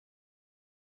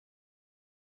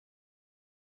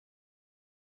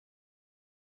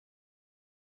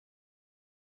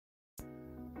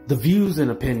The views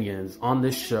and opinions on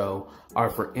this show are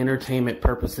for entertainment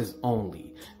purposes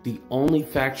only. The only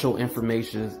factual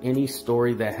information is any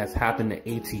story that has happened to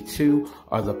AT2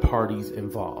 or the parties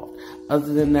involved.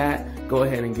 Other than that, go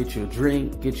ahead and get you a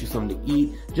drink, get you something to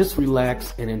eat, just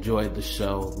relax and enjoy the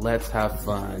show. Let's have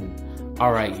fun.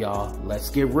 All right, y'all, let's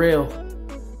get real.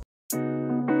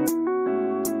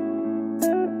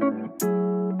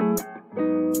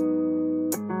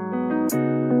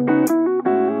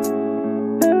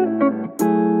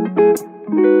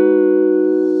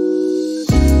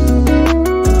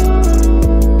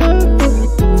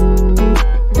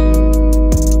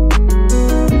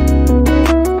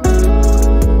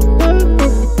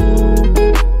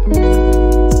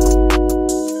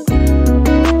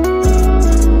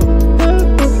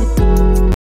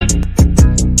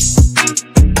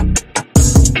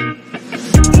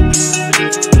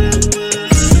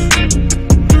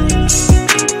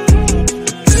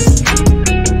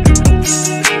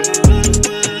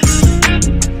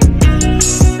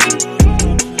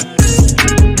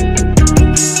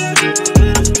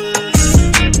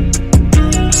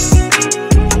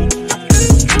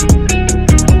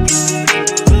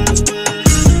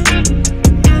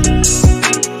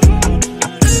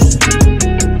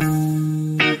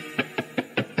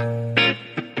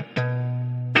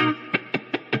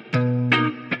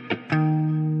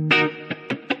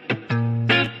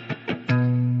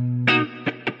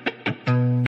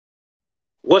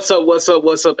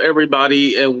 What's up,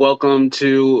 everybody, and welcome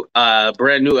to a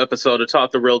brand new episode of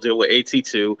Talk the Real Deal with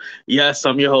AT2. Yes,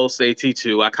 I'm your host,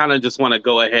 AT2. I kind of just want to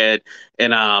go ahead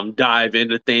and dive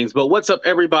into things. But what's up,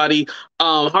 everybody?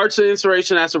 Hearts of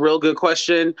Inspiration, that's a real good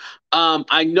question.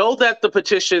 I know that the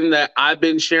petition that I've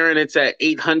been sharing, it's at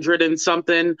 800 and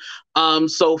something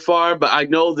so far, but I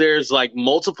know there's like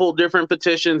multiple different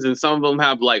petitions and some of them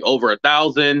have like over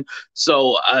 1,000.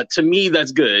 So to me,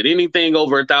 that's good. Anything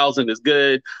over 1,000 is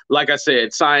good. Like I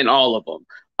said, sign all of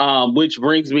them. Which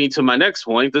brings me to my next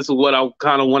point. This is what I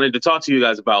kind of wanted to talk to you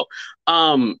guys about.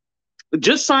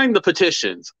 Just sign the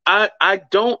petitions. I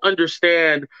don't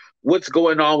understand what's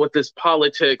going on with this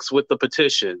politics with the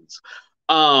petitions.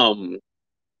 And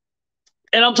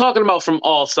I'm talking about from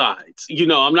all sides. You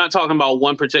know, I'm not talking about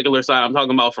one particular side. I'm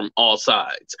talking about from all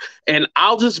sides. And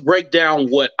I'll just break down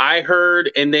what I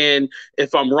heard. And then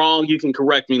if I'm wrong, you can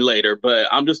correct me later. But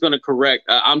I'm just going to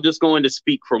I'm just going to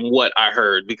speak from what I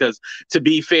heard. Because to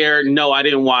be fair, no, I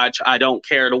didn't watch. I don't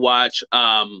care to watch.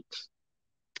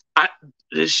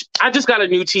 I just got a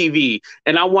new TV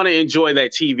and I want to enjoy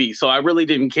that TV. So I really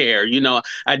didn't care. You know,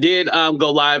 I did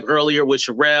go live earlier with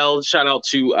Sherelle. Shout out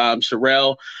to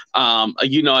Sherelle.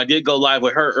 You know, I did go live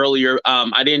with her earlier.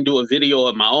 I didn't do a video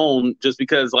of my own just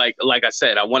because like I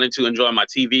said, I wanted to enjoy my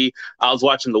TV. I was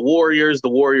watching the Warriors. The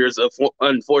Warriors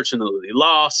unfortunately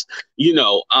lost. You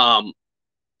know,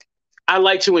 I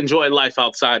like to enjoy life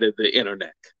outside of the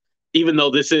internet, even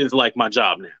though this is like my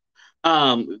job now.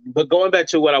 But going back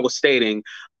to what I was stating,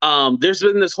 there's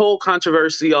been this whole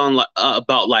controversy on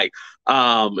about like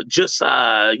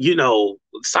you know,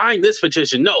 sign this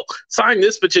petition. No, sign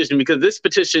this petition because this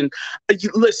petition.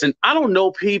 Listen, I don't know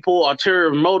people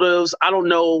ulterior motives. I don't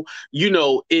know, you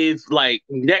know, if like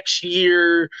next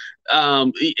year,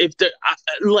 if they're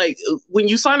like when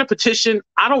you sign a petition,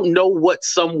 I don't know what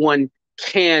someone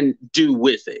can do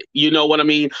with it. You know what I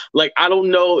mean? Like, I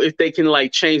don't know if they can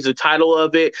like change the title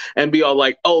of it and be all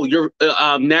like, oh, you're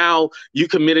now you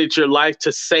committed your life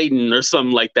to Satan or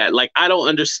something like that. Like, I don't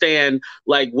understand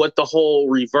like what the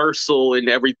whole reversal and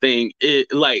everything is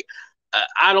like.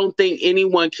 I don't think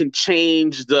anyone can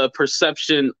change the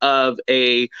perception of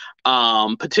a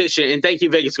petition. And thank you,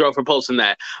 Vegas Girl, for posting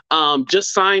that.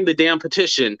 Just sign the damn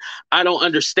petition. I don't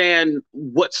understand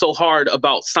what's so hard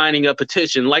about signing a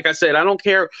petition. Like I said, I don't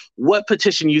care what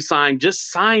petition you sign, just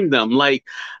sign them. Like,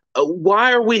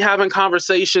 why are we having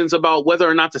conversations about whether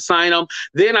or not to sign them?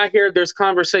 Then I hear there's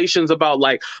conversations about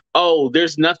like, oh,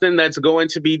 there's nothing that's going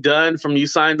to be done from you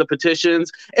sign the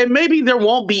petitions. And maybe there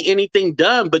won't be anything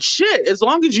done, but shit, as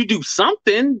long as you do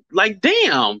something, like,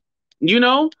 damn, you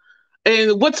know?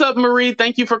 And what's up, Marie?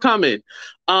 Thank you for coming.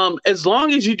 As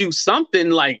long as you do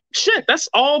something, like, shit, that's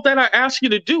all that I ask you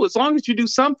to do. As long as you do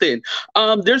something.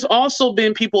 There's also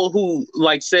been people who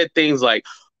like said things like,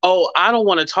 oh, I don't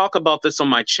want to talk about this on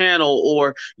my channel,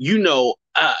 or,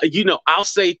 I'll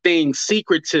say things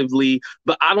secretively,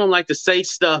 but I don't like to say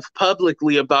stuff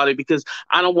publicly about it because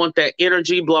I don't want that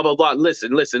energy, blah, blah, blah.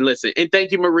 Listen. And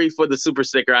thank you, Marie, for the super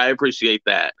sticker. I appreciate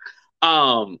that.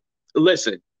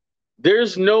 Listen,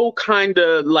 there's no kind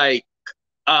of like,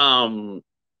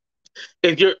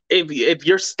 If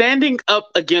you're standing up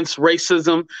against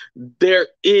racism, there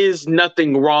is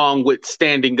nothing wrong with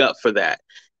standing up for that.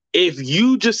 If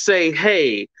you just say,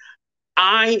 hey,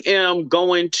 I am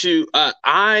going to,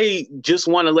 I just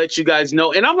want to let you guys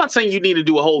know, and I'm not saying you need to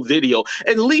do a whole video,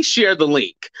 at least share the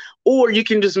link. Or you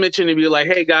can just mention and be like,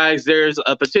 hey guys, there's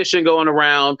a petition going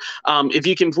around. If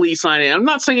you can please sign it. I'm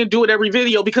not saying do it every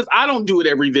video because I don't do it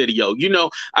every video. You know,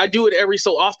 I do it every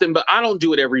so often, but I don't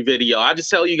do it every video. I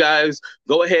just tell you guys,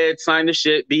 go ahead, sign the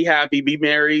shit, be happy, be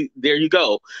merry. There you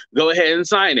go. Go ahead and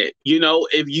sign it. You know,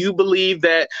 if you believe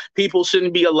that people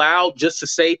shouldn't be allowed just to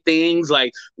say things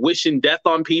like wishing death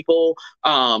on people,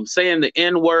 saying the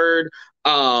N-word,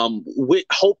 with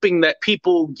hoping that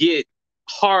people get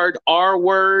hard R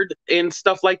word and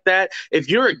stuff like that. If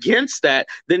you're against that,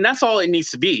 then that's all it needs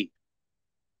to be.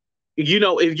 You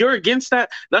know, if you're against that,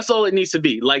 that's all it needs to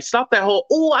be. Like, stop that whole,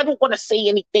 oh, I don't want to say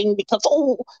anything because,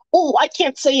 I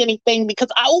can't say anything because,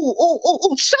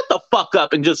 shut the fuck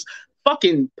up and just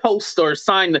fucking post or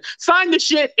sign the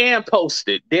shit and post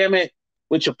it. Damn it,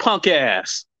 with your punk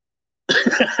ass.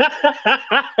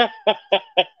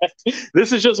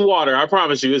 This is just water. I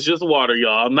promise you, it's just water,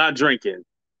 y'all. I'm not drinking.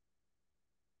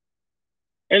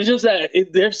 It's just that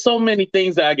there's so many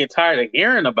things that I get tired of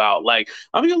hearing about. Like,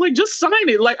 I mean, like, just sign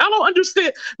it. Like, I don't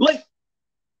understand. Like,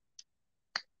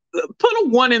 put a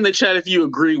 1 in the chat if you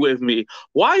agree with me.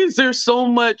 Why is there so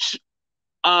much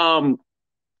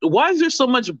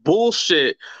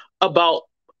bullshit about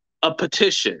a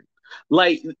petition?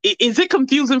 Like, is it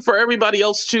confusing for everybody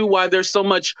else too why there's so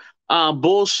much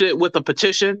bullshit with a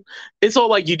petition? It's all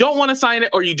like, you don't want to sign it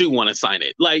or you do want to sign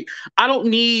it. Like, I don't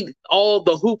need all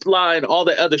the hoopla and all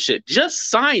the other shit. Just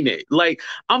sign it. Like,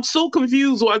 I'm so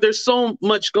confused why there's so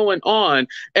much going on.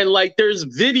 And like, there's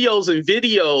videos and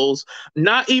videos,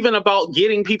 not even about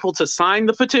getting people to sign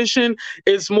the petition.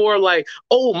 It's more like,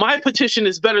 oh, my petition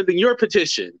is better than your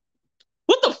petition.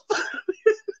 What the fuck?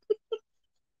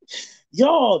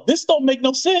 Y'all, this don't make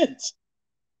no sense.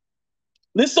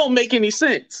 This don't make any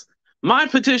sense. My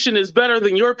petition is better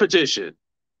than your petition.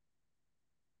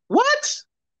 What?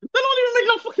 That don't even make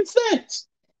no fucking sense.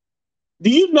 Do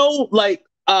you know, like,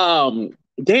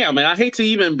 damn, and I hate to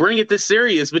even bring it this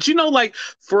serious, but you know, like,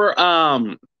 for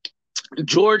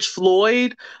George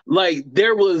Floyd, like,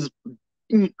 there was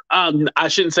I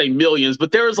shouldn't say millions,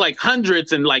 but there was like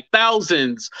hundreds and like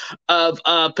thousands of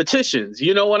petitions.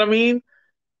 You know what I mean?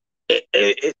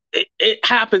 It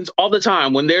happens all the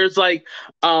time when there's like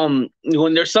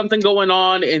when there's something going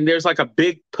on and there's like a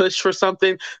big push for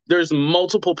something, there's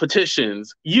multiple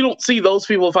petitions. You don't see those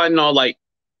people fighting all like,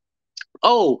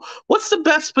 oh, what's the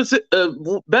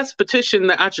best petition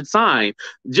that I should sign?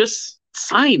 Just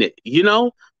sign it, you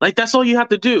know? Like, that's all you have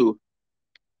to do.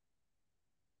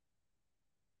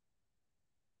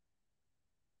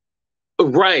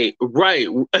 Right.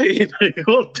 Well, damn,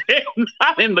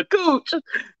 not in the cooch.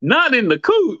 Not in the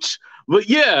cooch. But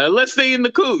yeah, let's stay in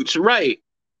the cooch. Right.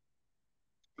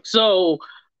 So,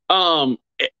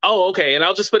 okay, and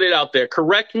I'll just put it out there.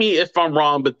 Correct me if I'm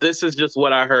wrong, but this is just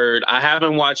what I heard. I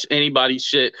haven't watched anybody's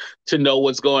shit to know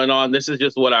what's going on. This is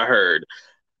just what I heard.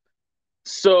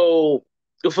 So,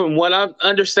 from what I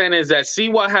understand is that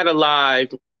CY had a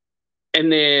live,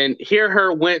 and then Hear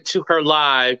Her went to her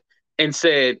live and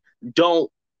said, don't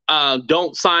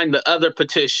sign the other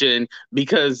petition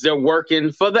because they're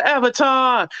working for the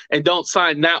avatar, and don't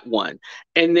sign that one.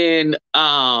 And then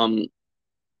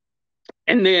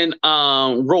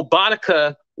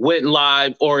Robotica went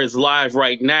live, or is live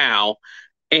right now,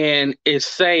 and is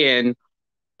saying,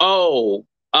 oh,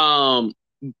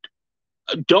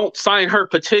 don't sign her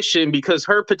petition because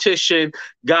her petition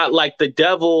got like the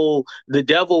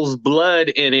devil's blood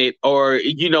in it, or,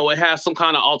 you know, it has some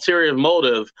kind of ulterior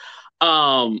motive.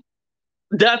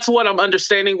 That's what I'm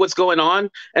understanding what's going on.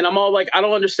 And I'm all like, I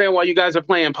don't understand why you guys are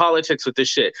playing politics with this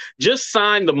shit. Just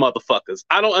sign the motherfuckers.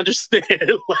 I don't understand.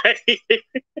 Like,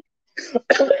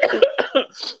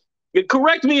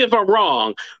 correct me if I'm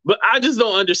wrong, but I just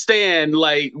don't understand,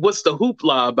 like, what's the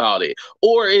hoopla about it?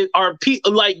 Or are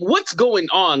people, like, what's going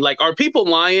on? Like, are people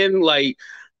lying? Like,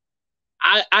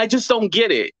 I just don't get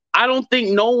it. I don't think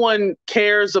no one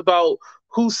cares about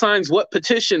who signs what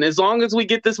petition. As long as we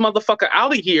get this motherfucker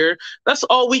out of here, that's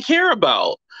all we care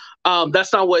about.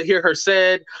 That's not what Hear Her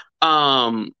said.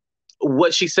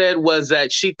 What she said was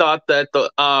that she thought that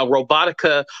the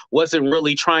Robotica wasn't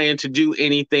really trying to do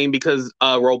anything because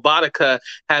Robotica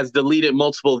has deleted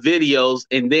multiple videos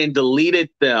and then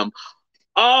deleted them.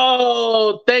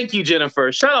 Oh, thank you,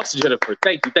 Jennifer. Shout out to Jennifer.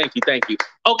 Thank you, thank you, thank you.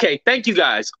 Okay, thank you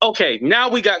guys. Okay, now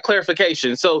we got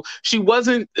clarification. So she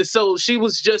wasn't, so she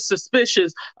was just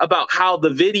suspicious about how the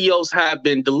videos have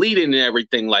been deleted and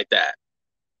everything like that.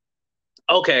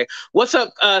 Okay, what's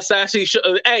up, Sassy?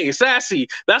 Hey, Sassy.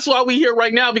 That's why we here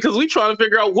right now because we trying to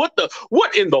figure out what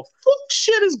in the fuck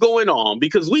shit is going on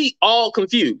because we all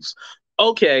confused.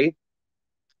 Okay,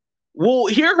 well,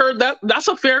 hear her. That's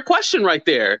a fair question right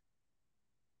there.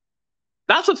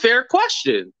 That's a fair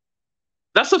question.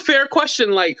 That's a fair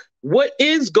question. Like, what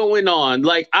is going on?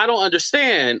 Like, I don't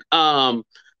understand.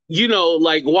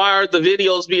 Like, why are the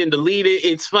videos being deleted?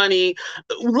 It's funny.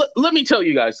 Let me tell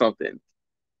you guys something.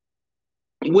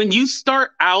 When you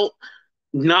start out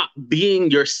not being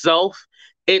yourself,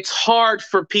 it's hard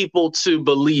for people to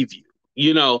believe you.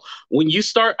 You know, when you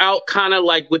start out kind of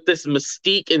like with this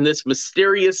mystique and this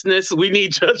mysteriousness, we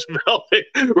need Judge Velvet,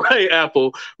 right,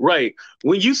 Apple, right.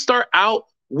 When you start out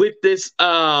with this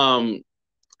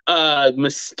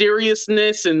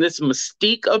mysteriousness and this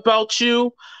mystique about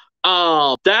you,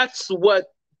 that's what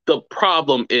the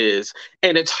problem is,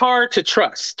 and it's hard to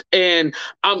trust. And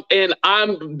I'm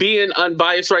being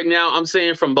unbiased right now. I'm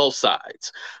saying from both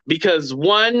sides because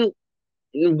one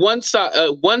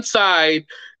side,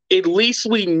 at least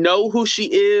we know who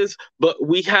she is, but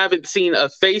we haven't seen a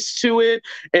face to it.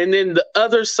 And then the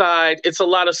other side, it's a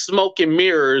lot of smoke and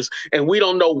mirrors, and we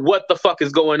don't know what the fuck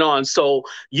is going on. So,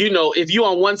 if you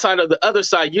on one side or the other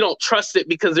side, you don't trust it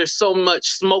because there's so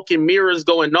much smoke and mirrors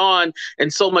going on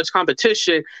and so much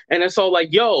competition. And it's all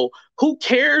like, yo, who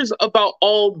cares about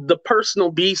all the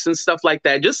personal beefs and stuff like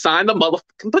that? Just sign the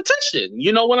motherfucking petition.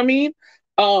 You know what I mean?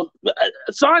 Um,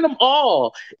 Sign them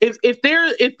all. If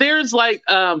there's like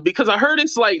because I heard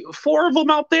it's like 4 of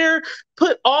them out there.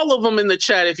 Put all of them in the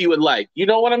chat if you would like. You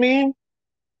know what I mean?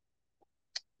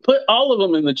 Put all of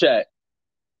them in the chat.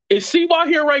 Is Siwa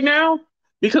here right now?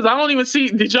 Because I don't even see.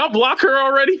 Did y'all block her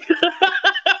already?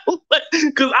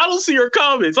 Because I don't see her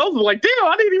comments. I was like, damn,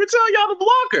 I didn't even tell y'all to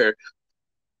block her.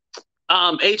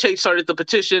 HH started the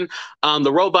petition.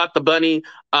 The robot, the bunny,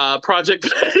 project.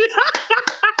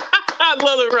 I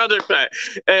love the brother fact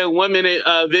and 1 minute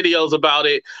videos about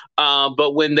it.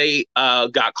 But when they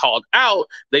got called out,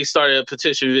 they started a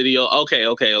petition video. Okay,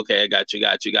 okay, okay. I got you,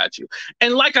 got you, got you.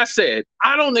 And like I said,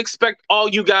 I don't expect all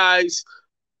you guys.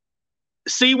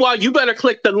 See, why you better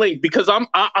click the link because I'm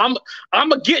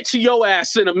gonna get to your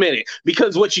ass in a minute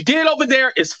because what you did over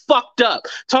there is fucked up.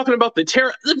 Talking about the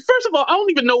terror. First of all, I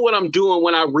don't even know what I'm doing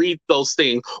when I read those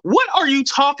things. What are you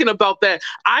talking about? That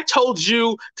I told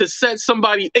you to set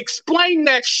somebody. Explain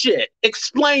that shit.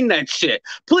 Explain that shit.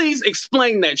 Please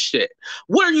explain that shit.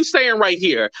 What are you saying right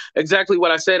here? Exactly what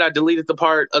I said. I deleted the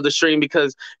part of the stream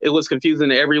because it was confusing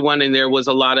to everyone and there was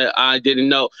a lot of I didn't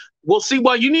know. Well, see,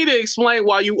 why you need to explain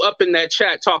why you up in that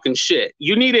chat talking shit.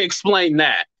 You need to explain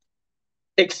that.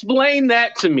 Explain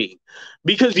that to me.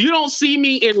 Because you don't see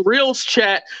me in Reels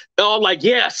chat all like,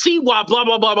 yeah, see why, blah,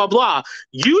 blah, blah, blah, blah.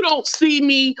 You don't see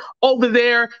me over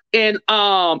there in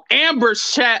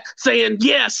Amber's chat saying,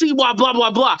 yeah, see why, blah,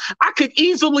 blah, blah. I could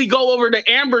easily go over to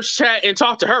Amber's chat and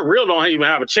talk to her. Real don't even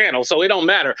have a channel, so it don't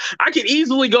matter. I could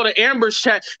easily go to Amber's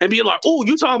chat and be like, oh,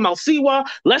 you talking about Siwa?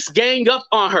 Let's gang up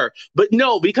on her. But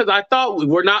no, because I thought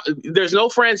we're not, there's no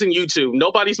friends in YouTube.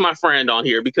 Nobody's my friend on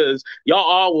here because y'all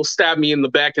all will stab me in the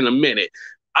back in a minute.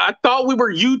 I thought we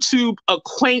were YouTube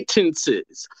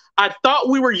acquaintances. I thought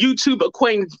we were YouTube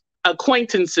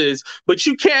acquaintances, but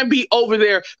you can't be over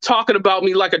there talking about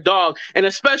me like a dog, and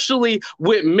especially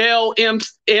with Mel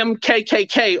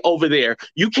MKKK over there.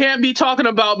 You can't be talking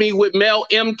about me with Mel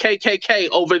MKKK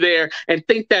over there and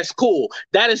think that's cool.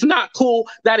 That is not cool.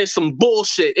 That is some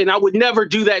bullshit, and I would never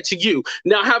do that to you.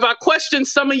 Now, have I questioned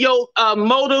some of your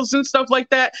motives and stuff like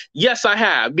that? Yes, I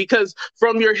have, because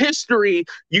from your history,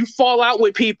 you fall out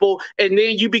with people and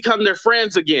then you become their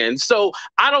friends again. So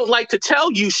I don't like to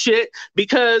tell you shit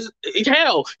because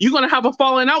hell, you're going to have a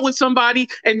falling out with somebody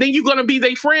and then you're going to be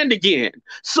their friend again.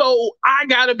 So I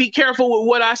got to be careful with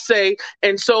what I say.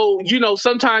 And so,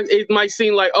 sometimes it might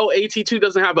seem like, oh, AT2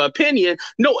 doesn't have an opinion.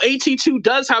 No, AT2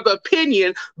 does have an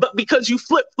opinion, but because you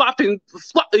flip-flop and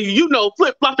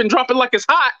dropping like it's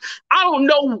hot, I don't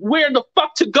know where the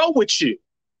fuck to go with you.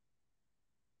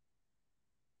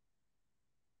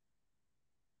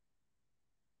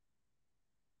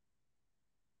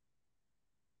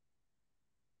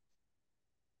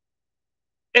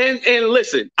 And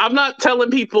listen, I'm not telling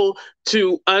people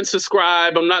to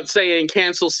unsubscribe. I'm not saying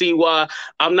cancel Siwa.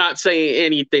 I'm not saying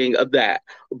anything of that.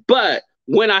 But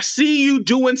when I see you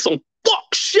doing some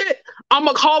fuck shit, I'm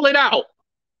gonna call it out.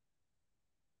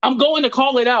 I'm going to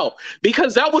call it out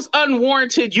because that was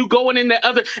unwarranted. You going in that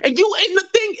other, and the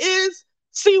thing is,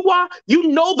 see why you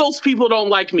know those people don't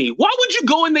like me. Why would you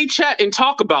go in their chat and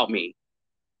talk about me?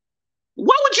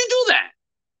 Why would you do that?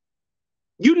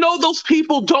 You know those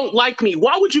people don't like me.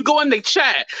 Why would you go in their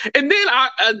chat? And then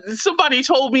somebody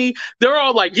told me, they're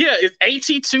all like, yeah, is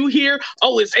AT2 here?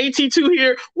 Oh, is AT2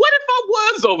 here? What if I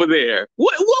was over there?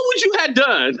 What would you have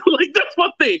done? Like, that's my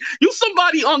thing. You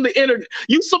somebody on the internet.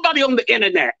 You somebody on the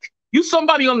internet. You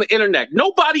somebody on the internet.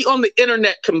 Nobody on the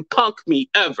internet can punk me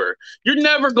ever. You're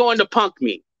never going to punk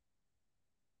me.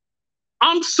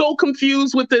 I'm so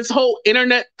confused with this whole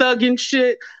internet thugging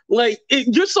shit. Like,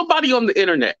 you're somebody on the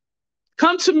internet.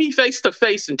 Come to me face to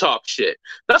face and talk shit.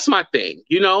 That's my thing,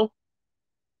 you know?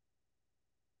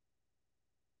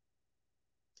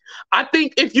 I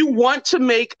think if you want to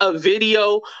make a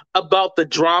video about the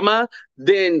drama,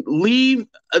 then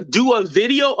do a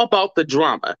video about the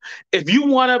drama. If you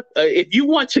want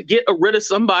to get rid of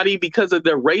somebody because of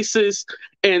their racist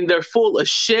and they're full of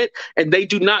shit and they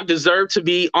do not deserve to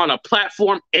be on a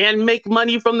platform and make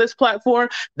money from this platform,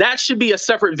 that should be a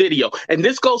separate video. And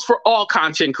this goes for all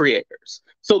content creators.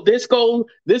 So this goes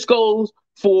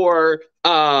for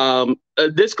Siwa,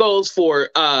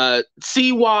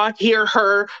 Hear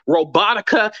Her,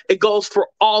 Robotica. It goes for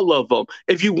all of them.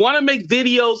 If you want to make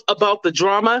videos about the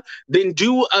drama, then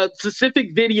do a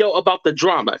specific video about the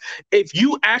drama. If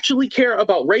you actually care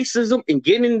about racism and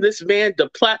getting this man the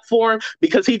platform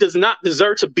because he does not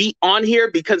deserve to be on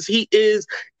here because he is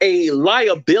a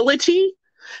liability,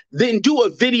 then do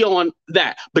a video on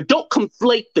that. But don't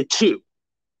conflate the two.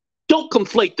 Don't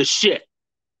conflate the shit.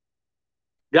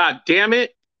 God damn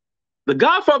it. The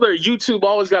Godfather of YouTube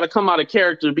always got to come out of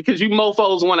character because you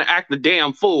mofos want to act the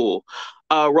damn fool.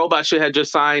 Robot should have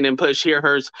just signed and pushed Hear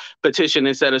Her's petition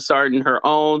instead of starting her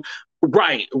own.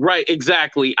 Right,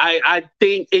 exactly. I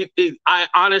think I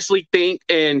honestly think,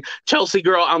 and Chelsea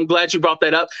girl, I'm glad you brought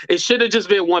that up. It should have just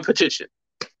been one petition.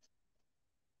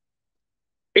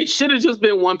 It should have just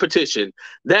been one petition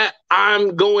that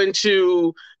I'm going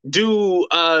to do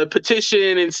a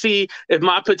petition and see if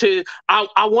my petition, I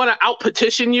want to out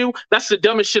petition you. That's the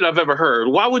dumbest shit I've ever heard.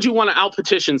 Why would you want to out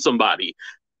petition somebody?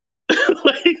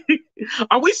 Like,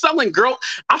 are we selling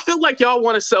I feel like y'all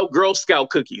want to sell Girl Scout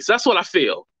cookies. That's what I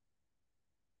feel.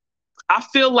 I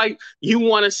feel like you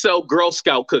want to sell Girl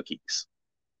Scout cookies.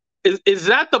 Is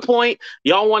that the point?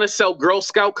 Y'all want to sell Girl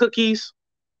Scout cookies?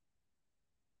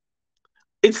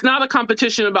 It's not a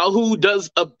competition about who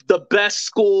does the best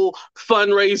school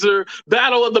fundraiser.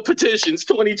 Battle of the Petitions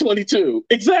 2022.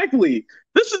 Exactly.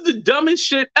 This is the dumbest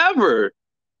shit ever.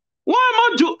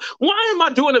 Why am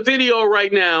I doing a video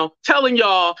right now telling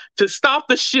y'all to stop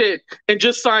the shit and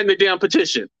just sign the damn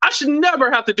petition? I should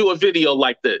never have to do a video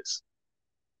like this.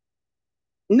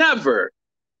 Never.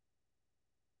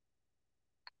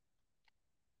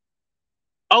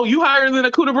 Oh, you higher than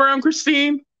a Cooter Brown,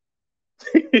 Christine?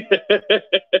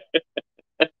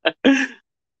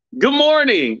 Good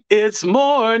morning. It's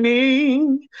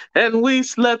morning and we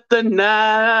slept the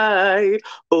night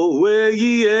away.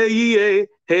 Yeah.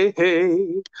 Hey.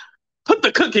 Put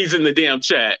the cookies in the damn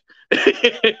chat.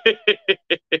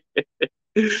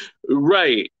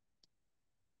 Right.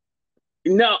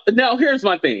 Now here's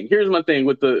my thing.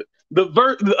 With the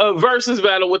versus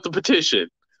battle with the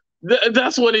petition.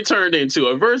 That's what it turned into,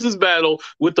 a versus battle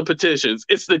with the petitions.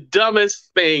 It's the dumbest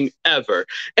thing ever.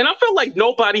 And I feel like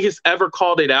nobody has ever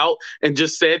called it out and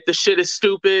just said the shit is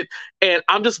stupid. And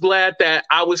I'm just glad that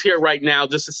I was here right now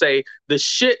just to say the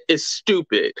shit is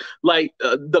stupid. Like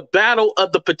the battle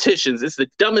of the petitions. It's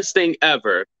the dumbest thing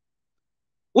ever.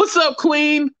 What's up,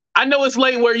 Queen? I know it's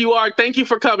late where you are. Thank you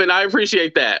for coming. I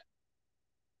appreciate that.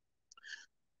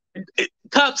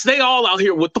 Cups, they all out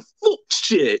here with the full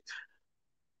shit.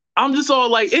 I'm just all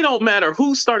like, it don't matter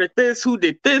who started this, who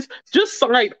did this. Just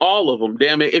sign all of them,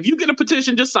 damn it. If you get a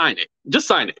petition, just sign it. Just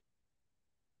sign it.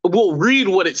 We'll read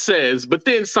what it says, but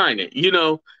then sign it, you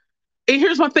know? And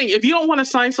here's my thing. If you don't want to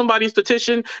sign somebody's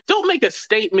petition, don't make a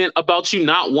statement about you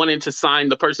not wanting to sign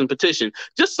the person's petition.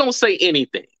 Just don't say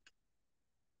anything.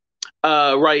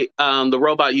 Right. The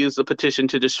robot used the petition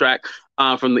to distract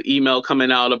from the email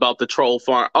coming out about the troll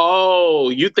farm. Oh,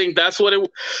 you think that's what it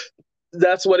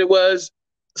was?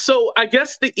 So I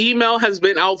guess the email has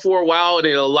been out for a while and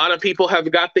a lot of people have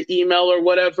got the email or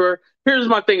whatever. Here's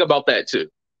my thing about that too.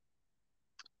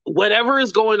 Whatever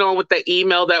is going on with the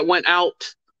email that went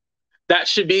out, that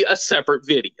should be a separate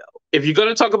video. If you're going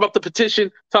to talk about the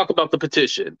petition, talk about the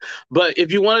petition. But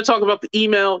if you want to talk about the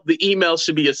email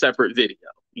should be a separate video.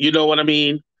 You know what I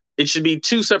mean? It should be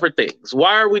two separate things.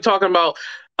 Why are we talking about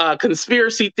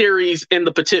conspiracy theories and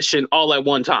the petition all at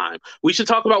one time. We should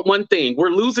talk about one thing. We're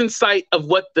losing sight of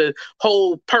what the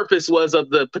whole purpose was of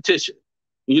the petition.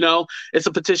 You know, it's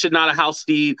a petition, not a house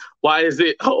deed. Why is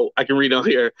it? Oh, I can read on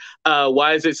here.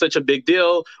 Why is it such a big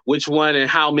deal? Which one and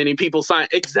how many people sign?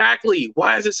 Exactly.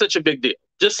 Why is it such a big deal?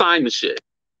 Just sign the shit.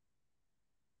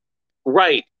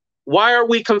 Right. Why are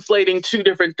we conflating two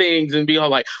different things and be all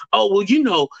like, oh, well, you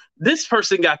know, this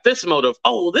person got this motive.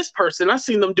 Oh, this person, I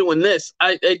seen them doing this.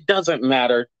 It doesn't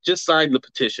matter. Just sign the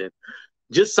petition.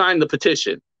 Just sign the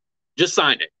petition. Just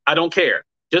sign it. I don't care.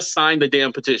 Just sign the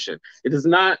damn petition. It does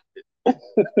not.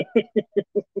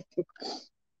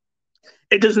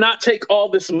 It does not take all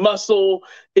this muscle.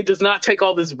 It does not take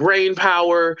all this brain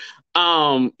power.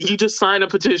 You just sign a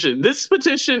petition. This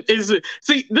petition is,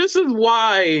 see, this is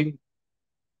why,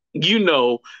 you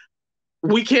know,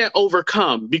 we can't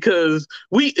overcome because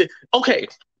okay,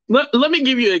 let me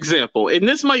give you an example. And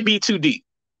this might be too deep.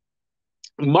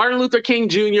 Martin Luther King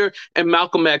Jr. and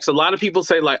Malcolm X, a lot of people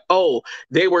say like, oh,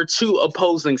 they were two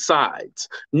opposing sides.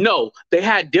 No, they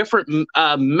had different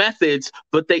methods,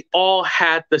 but they all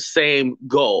had the same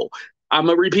goal. I'm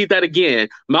going to repeat that again.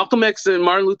 Malcolm X and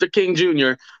Martin Luther King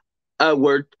Jr.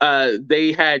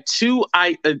 They had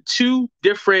two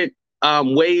different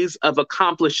ways of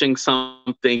accomplishing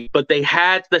something, but they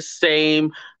had the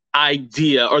same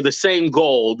idea or the same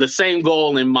goal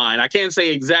in mind. I can't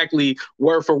say exactly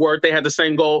word for word they had the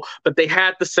same goal, but they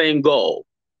had the same goal.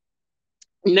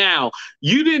 Now,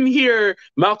 you didn't hear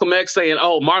Malcolm X saying,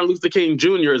 oh, Martin Luther King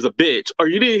Jr. is a bitch. Or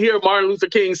you didn't hear Martin Luther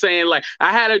King saying, like,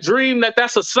 I had a dream that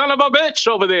that's a son of a bitch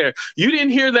over there. You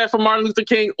didn't hear that from Martin Luther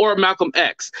King or Malcolm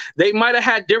X. They might have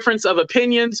had difference of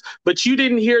opinions, but you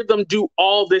didn't hear them do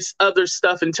all this other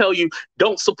stuff and tell you,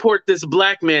 don't support this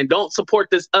black man. Don't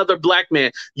support this other black man.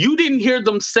 You didn't hear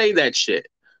them say that shit.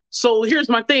 So here's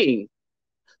my thing.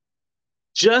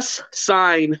 Just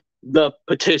sign the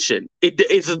petition.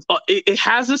 It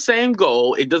has the same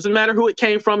goal. It doesn't matter who it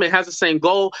came from. It has the same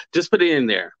goal. Just put it in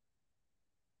there.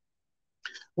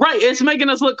 Right, it's making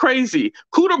us look crazy.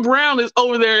 Cooter Brown is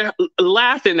over there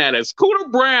laughing at us.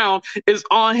 Cooter Brown is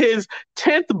on his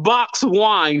 10th box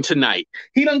wine tonight.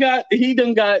 He done got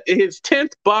his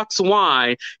 10th box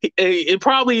wine. It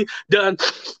probably done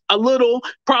a little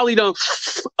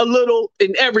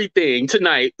in everything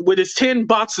tonight with his 10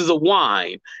 boxes of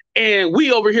wine. And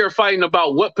we over here fighting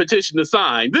about what petition to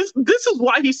sign. This is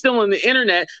why he's still on the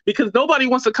internet, because nobody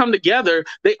wants to come together.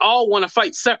 They all want to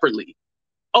fight separately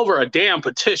over a damn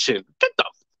petition. Get the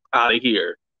out of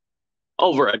here.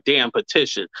 Over a damn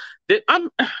petition. This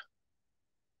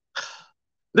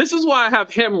is why I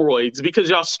have hemorrhoids, because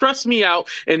y'all stress me out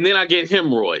and then I get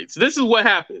hemorrhoids. This is what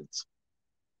happens.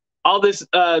 All this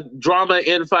drama,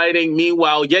 infighting.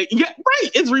 Meanwhile, yeah,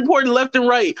 right. It's reported left and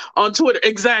right on Twitter.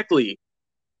 Exactly.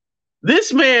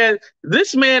 This man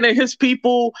and his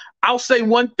people, I'll say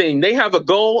one thing. They have a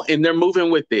goal and they're moving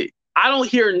with it. I don't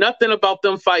hear nothing about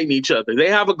them fighting each other. They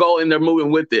have a goal and they're moving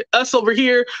with it. Us over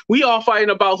here, we all fighting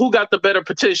about who got the better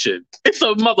petition. It's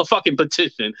a motherfucking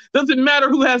petition. Doesn't matter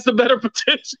who has the better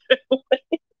petition.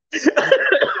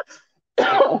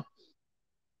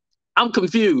 I'm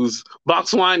confused.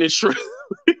 Box wine is true.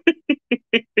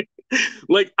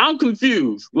 Like, I'm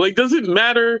confused. Like, does it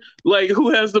matter like who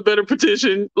has the better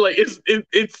petition? Like,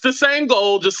 it's the same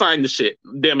goal. Just sign the shit.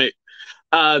 Damn it.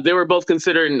 They were both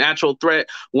considered a natural threat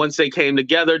once they came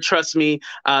together. Trust me,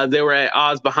 they were at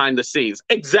odds behind the scenes.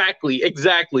 Exactly.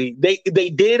 They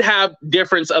did have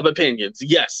difference of opinions.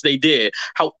 Yes, they did.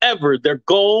 However, their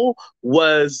goal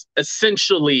was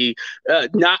essentially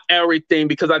not everything,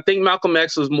 because I think Malcolm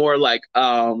X was more like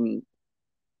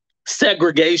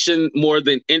segregation more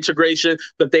than integration,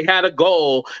 but they had a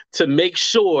goal to make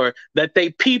sure that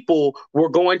people were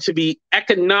going to be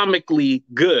economically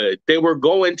good. They were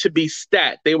going to be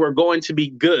stat. They were going to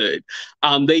be good.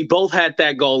 They both had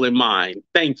that goal in mind.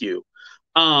 Thank you.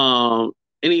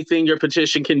 Anything your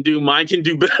petition can do, mine can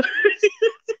do better.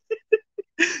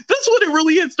 That's what it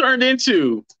really has turned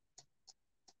into.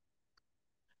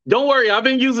 Don't worry, I've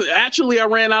been using, actually, I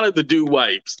ran out of the dew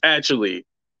wipes, actually.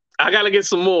 I got to get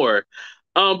some more.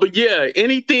 But yeah,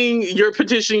 anything your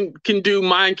petition can do,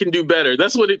 mine can do better.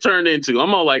 That's what it turned into.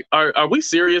 I'm all like, are we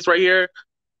serious right here?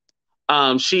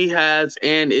 She has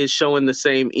and is showing the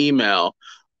same email.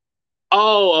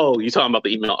 Oh, you're talking about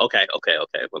the email. Okay.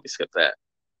 Let me skip that.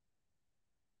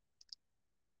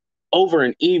 Over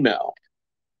an email.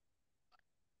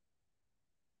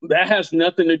 That has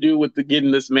nothing to do with getting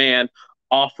this man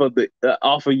off of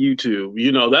YouTube.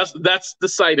 You know, that's the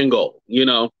sight and goal, you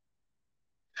know.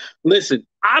 Listen,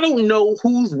 I don't know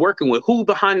who's working with who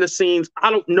behind the scenes. I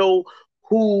don't know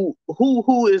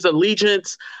who is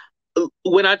allegiance.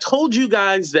 When I told you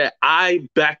guys that I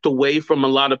backed away from a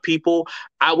lot of people,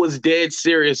 I was dead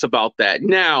serious about that.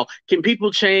 Now, can people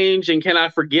change and can I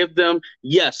forgive them?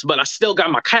 Yes, but I still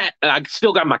got my cat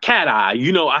eye.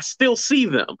 You know, I still see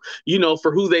them, you know,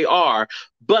 for who they are.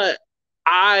 But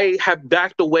I have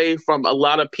backed away from a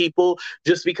lot of people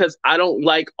just because I don't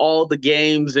like all the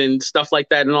games and stuff like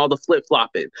that and all the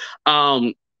flip-flopping.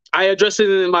 I addressed it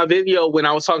in my video when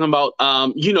I was talking about,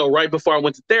 you know, right before I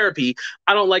went to therapy.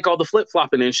 I don't like all the flip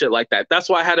flopping and shit like that. That's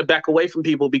why I had to back away from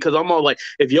people, because I'm all like,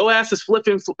 if your ass is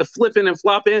flipping and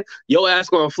flopping, your ass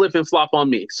gonna flip and flop on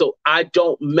me. So I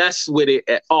don't mess with it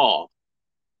at all.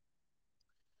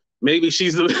 Maybe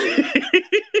she's the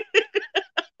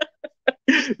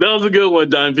that was a good one,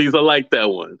 Don Peace. I like that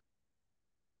one.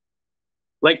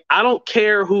 Like, I don't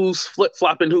care who's flip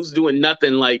flopping, who's doing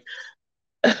nothing. Like,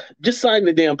 just sign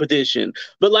the damn petition.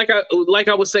 But like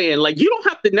I was saying, like, you don't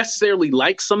have to necessarily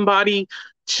like somebody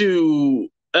to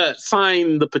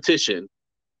sign the petition.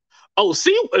 Oh,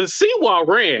 Seawall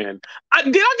ran.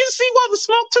 Did I get Seawall the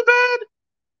smoke too bad?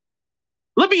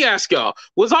 Let me ask y'all: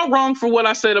 was I wrong for what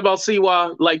I said about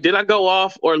Seawall? Like, did I go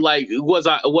off, or like was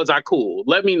I cool?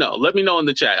 Let me know. Let me know in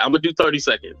the chat. I'm gonna do 30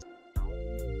 seconds.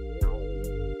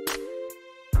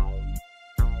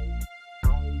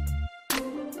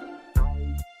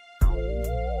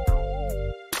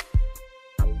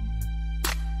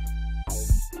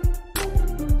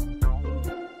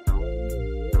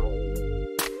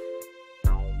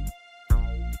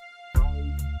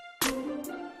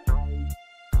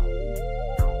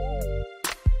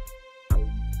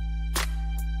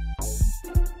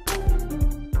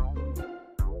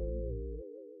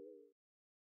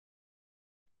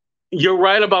 You're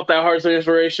right about that Hearts of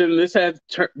Inspiration. This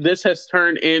has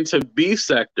turned into B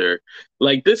sector.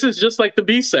 Like, this is just like the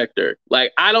B sector.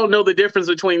 Like, I don't know the difference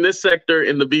between this sector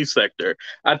and the B sector.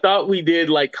 I thought we did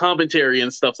like commentary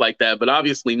and stuff like that, but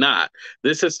obviously not.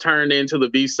 This has turned into the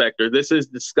B sector. This is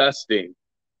disgusting.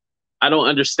 I don't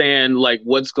understand like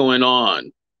what's going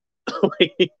on.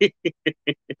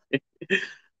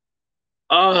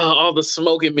 All the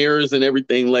smoke and mirrors and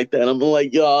everything like that. I'm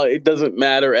like, y'all, it doesn't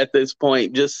matter at this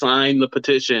point. Just sign the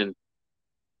petition.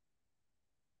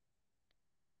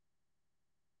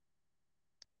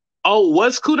 Oh,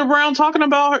 was Cooter Brown talking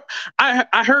about her?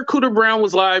 I heard Cooter Brown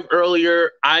was live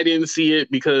earlier. I didn't see it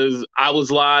because I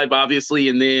was live, obviously,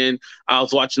 and then I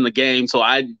was watching the game, so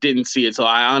I didn't see it. So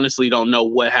I honestly don't know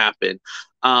what happened.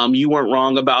 You weren't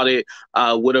wrong about it.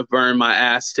 Would have burned my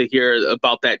ass to hear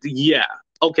about that. Yeah.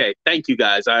 Okay. Thank you,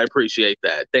 guys. I appreciate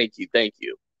that. Thank you. Thank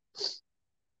you.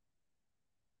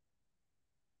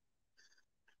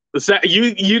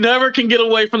 You never can get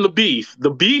away from the beef.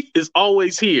 The beef is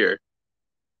always here.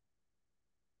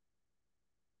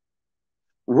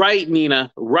 Right,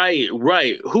 Nina. Right,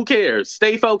 right. Who cares?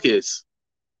 Stay focused.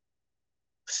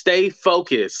 Stay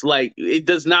focused. Like, it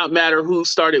does not matter who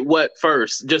started what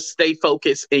first. Just stay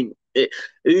focused and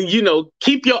you know,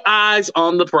 keep your eyes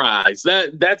on the prize.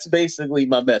 That's basically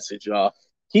my message, y'all.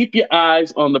 Keep your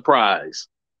eyes on the prize.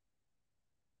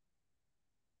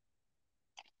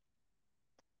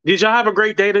 Did y'all have a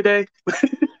great day today?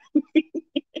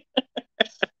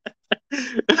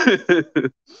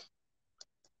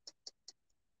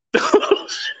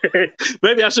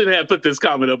 Maybe I shouldn't have put this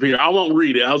comment up here. I won't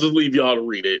read it. I'll just leave y'all to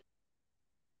read it.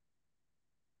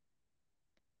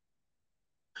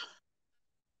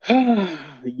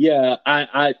 Yeah,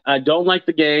 I don't like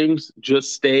the games.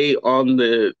 Just stay on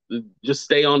the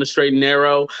straight and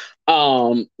narrow.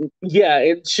 Yeah,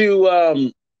 and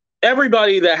to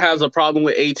everybody that has a problem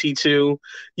with AT2,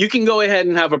 you can go ahead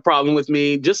and have a problem with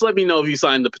me. Just let me know if you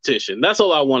signed the petition. That's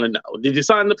all I want to know. Did you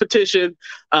sign the petition?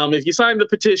 If you signed the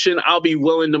petition, I'll be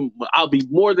more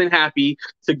than happy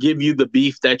to give you the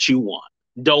beef that you want.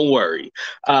 Don't worry.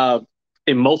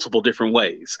 In multiple different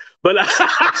ways. But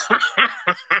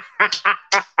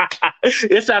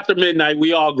it's after midnight.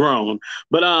 We all grown.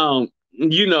 But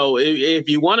you know, if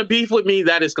you want to beef with me,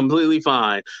 that is completely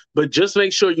fine. But just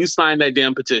make sure you sign that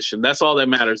damn petition. That's all that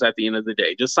matters at the end of the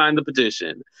day. Just sign the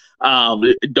petition.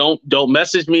 Don't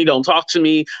message me. Don't talk to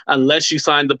me unless you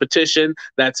sign the petition.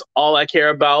 That's all I care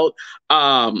about.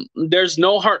 There's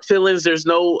no hard feelings. There's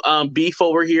no beef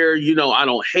over here. You know, I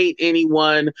don't hate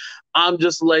anyone. I'm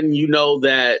just letting you know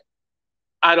that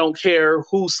I don't care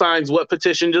who signs what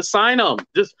petition. Just sign them.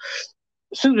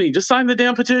 excuse me, just sign the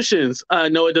damn petitions.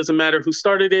 No, it doesn't matter who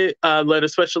started it.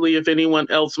 Especially if anyone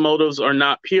else motives are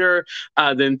not pure,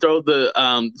 then throw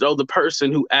the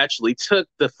person who actually took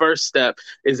the first step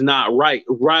is not right.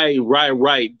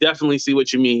 Right. Definitely see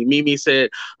what you mean. Mimi said,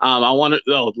 I want to.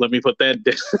 Oh, let me put that.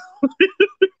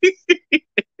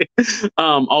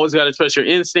 Always got to trust your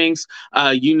instincts.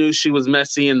 You knew she was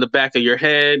messy in the back of your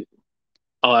head.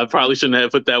 Oh, I probably shouldn't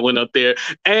have put that one up there.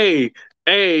 Hey,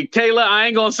 Kayla, I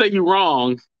ain't gonna say you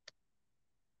wrong.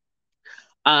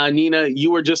 Nina,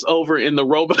 you were just over in the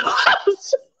robot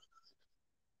house.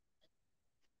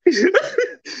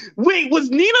 Wait, was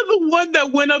Nina the one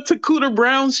that went up to Cooter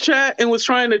Brown's chat and was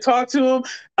trying to talk to him?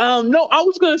 No, I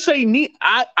was gonna say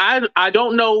I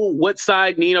don't know what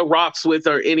side Nina rocks with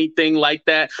or anything like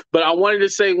that, but I wanted to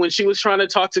say when she was trying to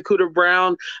talk to Cooter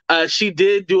Brown, she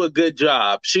did do a good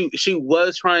job. She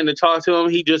was trying to talk to him.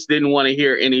 He just didn't want to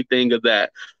hear anything of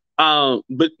that.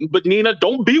 But Nina,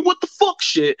 don't be with the fuck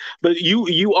shit. But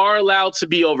you are allowed to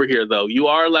be over here though. You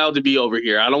are allowed to be over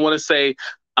here. I don't want to say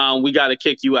we got to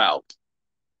kick you out.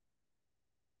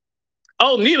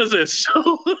 Oh, Nina's this.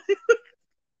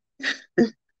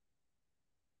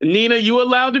 Nina, you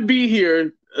allowed to be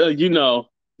here.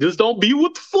 Just don't be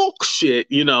with the folk shit,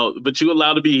 but you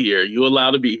allowed to be here. You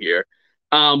allowed to be here.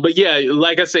 But yeah,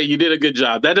 like I say, you did a good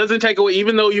job. That doesn't take away,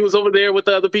 even though you was over there with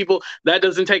the other people, that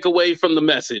doesn't take away from the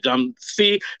message.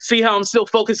 See how I'm still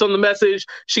focused on the message.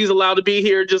 She's allowed to be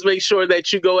here. Just make sure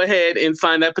that you go ahead and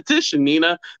sign that petition,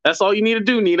 Nina. That's all you need to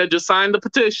do, Nina. Just sign the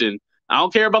petition. I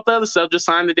don't care about the other stuff. Just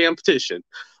sign the damn petition.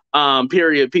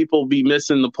 Period. People be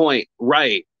missing the point.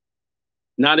 Right.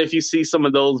 Not if you see some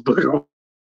of those.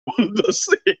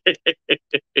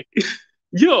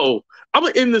 Yo, I'm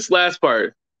gonna end this last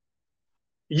part.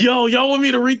 Yo, y'all want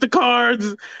me to read the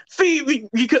cards? See,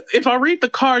 because if I read the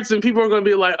cards, then people are going to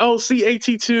be like, oh, see,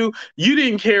 AT2, you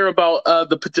didn't care about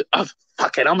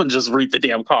fuck it, I'm going to just read the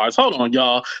damn cards. Hold on,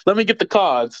 y'all. Let me get the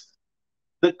cards.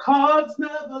 The cards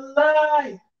never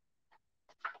lie.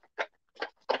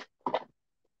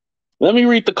 Let me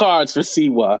read the cards for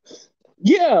Siwa.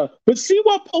 Yeah, but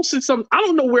Siwa posted some, I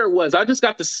don't know where it was. I just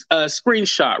got the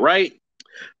screenshot, right?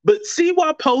 But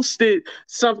Siwa posted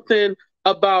something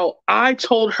about I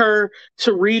told her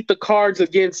to read the cards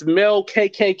against male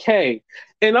KKK.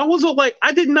 And I was like,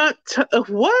 I did not,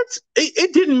 what?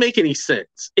 It didn't make any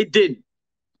sense. It didn't.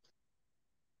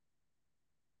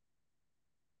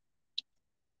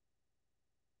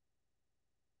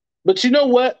 But you know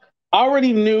what? I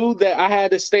already knew that I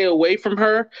had to stay away from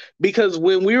her because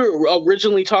when we were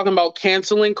originally talking about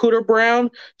canceling Cooter Brown,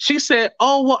 she said,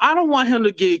 oh, well, I don't want him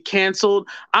to get canceled.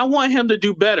 I want him to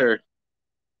do better.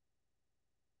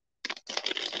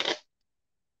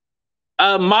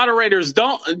 Moderators,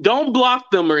 don't block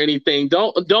them or anything.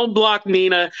 Don't block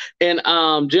Nina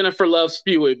and Jennifer Love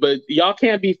Spewitt, but y'all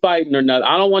can't be fighting or nothing.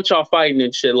 I don't want y'all fighting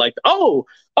and shit like that. Oh,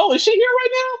 is she here right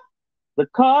now? The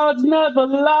cards never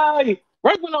lie.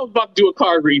 Right when I was about to do a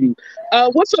card reading.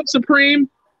 What's up, Supreme?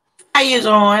 How you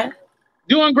doing?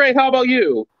 Doing great. How about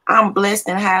you? I'm blessed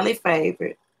and highly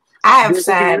favored. I have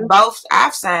signed both.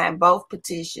 I've signed both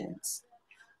petitions.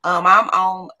 I'm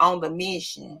on the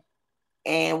mission.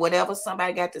 And whatever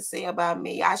somebody got to say about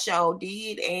me, I sure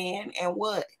did. And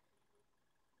what?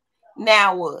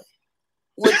 Now what?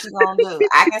 What you gonna do?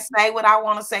 I can say what I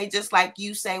want to say, just like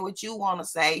you say what you want to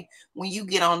say when you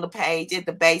get on the page at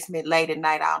the basement late at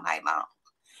night, all night long.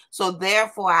 So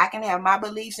therefore, I can have my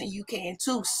beliefs, and you can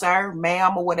too, sir,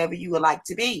 ma'am, or whatever you would like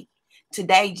to be.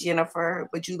 Today, Jennifer,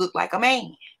 but you look like a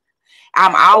man.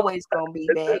 I'm always gonna be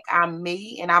back. I'm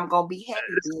me, and I'm gonna be happy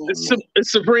being me.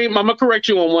 Supreme, I'm gonna correct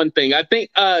you on one thing. I think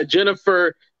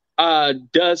Jennifer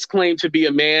does claim to be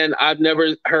a man. I've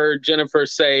never heard Jennifer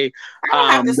say. I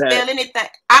don't have to spell anything.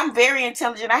 I'm very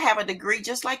intelligent. I have a degree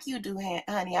just like you do,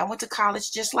 honey. I went to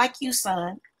college just like you,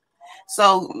 son.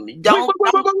 So don't.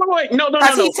 Wait. No.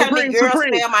 Supreme.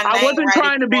 I wasn't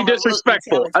trying to be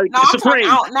disrespectful. Supreme,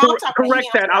 correct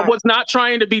that. I was not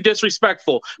trying to be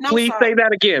disrespectful. Please say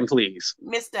that again, please.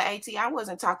 Mr. AT, I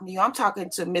wasn't talking to you. I'm talking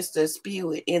to Mr.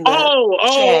 Spewitt in the chat.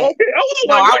 Okay.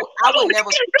 I would never.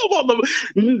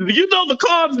 You know the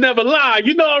cards never lie.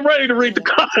 You know I'm ready to read the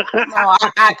cards. No,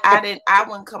 I didn't. I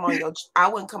wouldn't come on your. I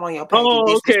wouldn't come on your page.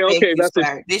 Oh, okay.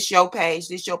 This your page.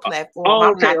 This your platform.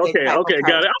 Oh, okay. Got it. I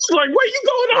was like, where you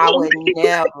going on? I would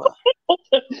never.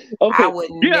 Okay. I would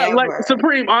never. Like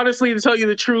Supreme, honestly, to tell you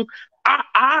the truth,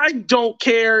 I don't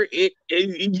care,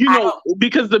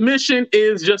 because the mission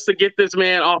is just to get this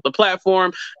man off the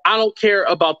platform. I don't care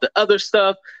about the other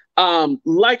stuff.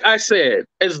 Like I said,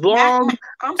 as long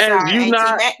I'm as sorry, you AT.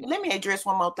 not Let me address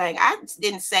one more thing. I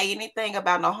didn't say anything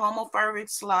about no homophobic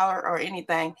slur or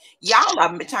anything. Y'all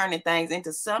are turning things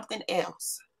into something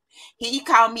else. He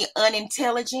called me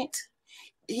unintelligent.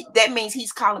 That means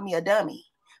he's calling me a dummy.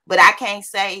 But I can't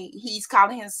say he's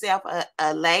calling himself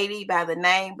a lady by the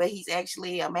name, but he's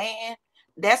actually a man.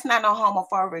 That's not no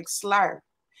homophobic slur.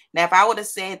 Now, if I would have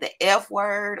said the F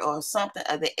word or something,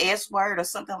 or the S word or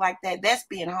something like that, that's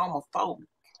being homophobic.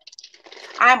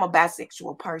 I'm a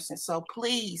bisexual person, so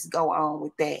please go on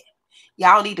with that.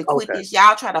 Y'all need to quit this.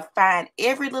 Y'all try to find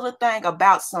every little thing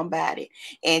about somebody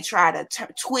and try to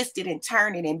twist it and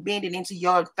turn it and bend it into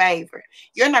your favor.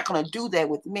 You're not going to do that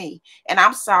with me. And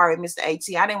I'm sorry, Mr. AT.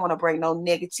 I didn't want to bring no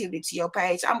negativity to your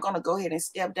page. I'm going to go ahead and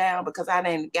step down because I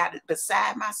didn't got it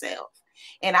beside myself.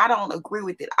 And I don't agree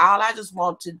with it. All I just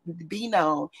want to be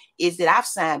known is that I've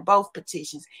signed both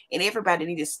petitions and everybody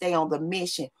need to stay on the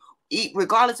mission.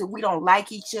 Regardless if we don't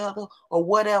like each other or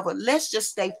whatever, let's just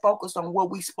stay focused on what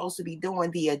we're supposed to be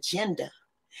doing, the agenda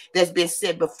that's been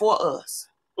set before us.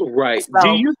 Right. So, do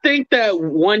you think that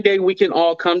one day we can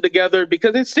all come together?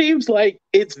 Because it seems like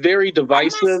it's very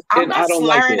divisive, I'm not I don't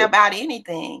slurring like it. about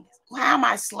anything. How am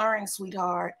I slurring,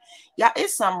 sweetheart? Y'all,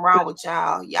 it's something wrong with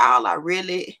y'all. Y'all are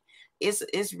really,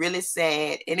 it's really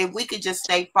sad. And if we could just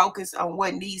stay focused on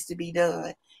what needs to be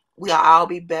done, we'll all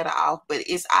be better off. But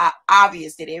it's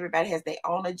obvious that everybody has their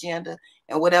own agenda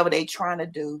and whatever they're trying to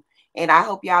do. And I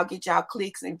hope y'all get y'all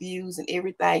clicks and views and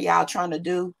everything y'all trying to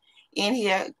do in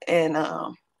here and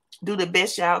do the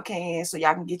best y'all can so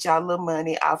y'all can get y'all little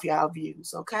money off y'all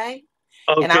views, okay?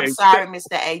 Okay. And I'm sorry,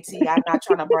 Mr. AT. I'm not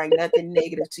trying to bring nothing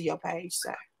negative to your page,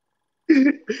 sir.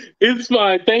 It's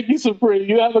fine. Thank you, Supreme.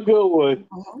 You have a good one.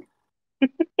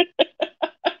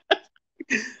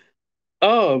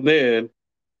 Oh man.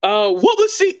 What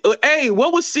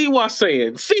was Siwa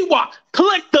saying? Siwa,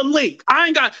 click the link. I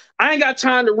ain't got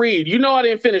time to read. You know I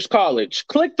didn't finish college.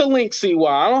 Click the link, Siwa.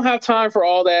 I don't have time for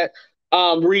all that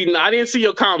reading. I didn't see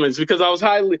your comments because I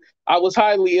was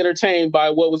highly entertained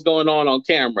by what was going on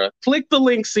camera. Click the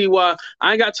link, Siwa.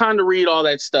 I ain't got time to read all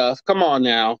that stuff. Come on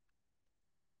now.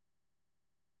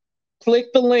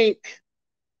 Click the link.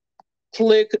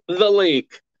 Click the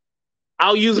link.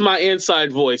 I'll use my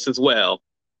inside voice as well.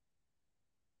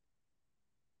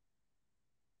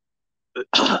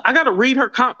 I gotta read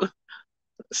her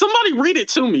somebody read it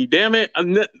to me, damn it,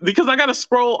 because I gotta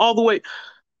scroll all the way.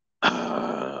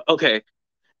 Okay.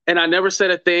 And I never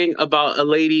said a thing about a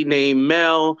lady named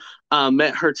Mel.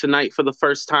 Met her tonight for the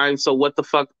first time. So what the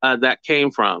fuck that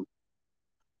came from?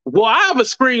 Well, I have a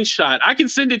screenshot. I can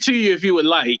send it to you if you would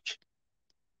like.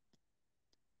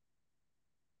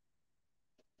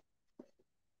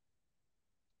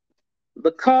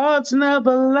 The cards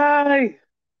never lie.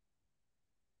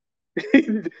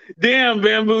 Damn,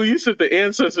 Bamboo, you said the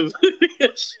ancestors.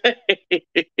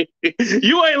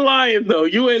 You ain't lying, though.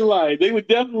 You ain't lying. They would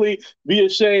definitely be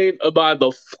ashamed about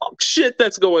the fuck shit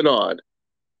that's going on.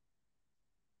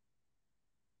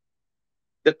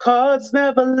 The cards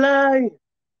never lie.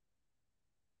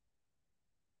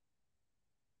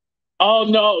 Oh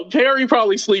no, Perry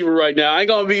probably sleeping right now. I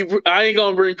ain't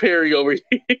gonna bring Perry over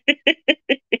here.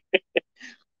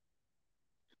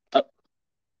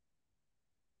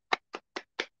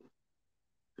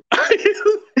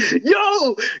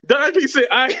 Yo, Darby said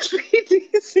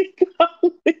ICDC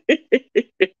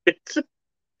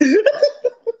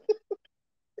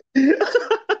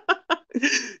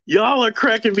Y'all are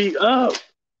cracking me up.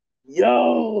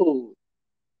 Yo.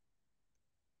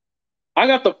 I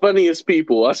got the funniest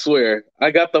people, I swear.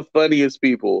 I got the funniest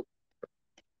people.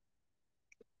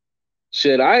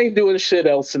 Shit, I ain't doing shit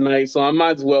else tonight, so I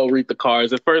might as well read the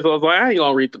cards. At first, I was like, I ain't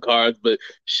gonna read the cards, but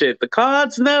shit, the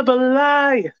cards never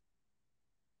lie.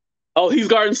 Oh, he's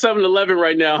guarding 7-Eleven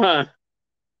right now, huh?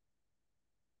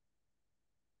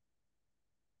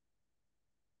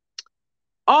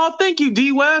 Oh, thank you,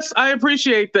 D West. I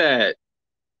appreciate that.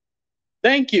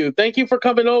 Thank you. Thank you for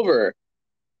coming over.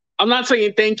 I'm not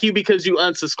saying thank you because you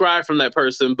unsubscribed from that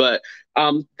person, but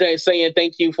I'm saying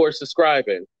thank you for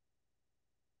subscribing.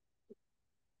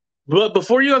 But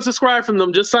before you unsubscribe from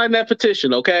them, just sign that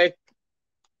petition, okay?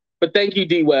 But thank you,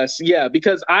 D West. Yeah,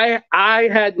 because I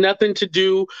had nothing to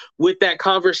do with that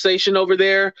conversation over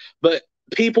there, but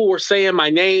people were saying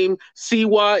my name.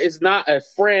 Siwa is not a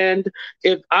friend.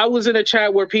 If I was in a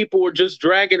chat where people were just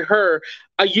dragging her,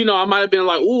 I might have been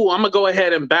like, ooh, I'm gonna go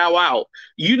ahead and bow out.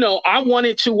 I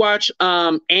wanted to watch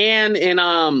Anne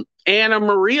and Anna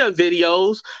Maria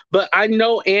videos, but I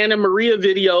know Anna Maria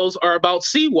videos are about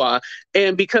Siwa.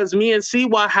 And because me and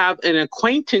Siwa have an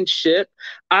acquaintanceship,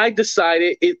 I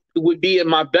decided it would be in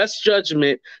my best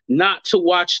judgment not to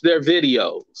watch their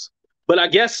videos. But I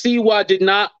guess Siwa did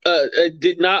not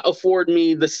afford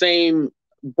me the same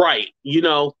right. You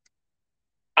know,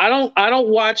 I don't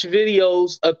watch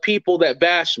videos of people that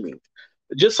bash me.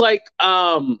 Just like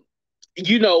I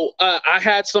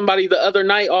had somebody the other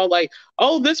night all like,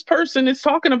 oh, this person is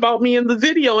talking about me in the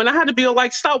video. And I had to be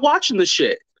like, stop watching the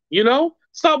shit,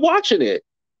 stop watching it.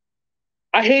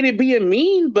 I hated being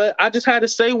mean, but I just had to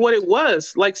say what it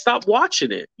was. Like, stop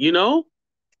watching it.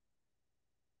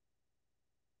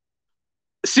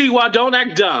 Siwa, don't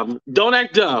act dumb. Don't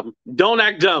act dumb. Don't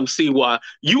act dumb, Siwa.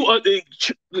 You are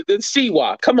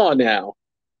Siwa. Come on now.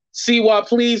 Siwa,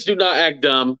 please do not act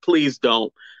dumb. Please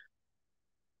don't.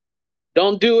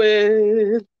 Don't do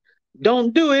it.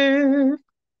 Don't do it.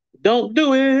 Don't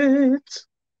do it.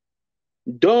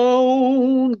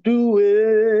 Don't do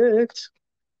it.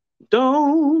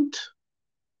 Don't.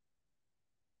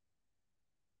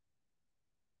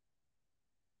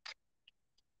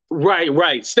 Right,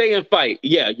 right. Stay and fight.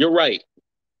 Yeah, you're right.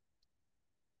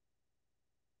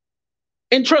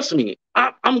 And trust me,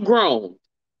 I'm grown.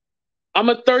 I'm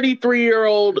a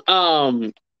 33-year-old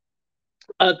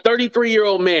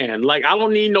man. Like, I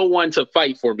don't need no one to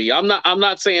fight for me. I'm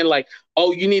not saying like,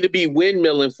 oh, you need to be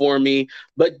windmilling for me,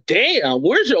 but damn,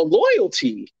 where's your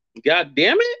loyalty? God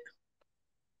damn it.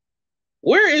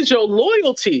 Where is your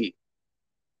loyalty?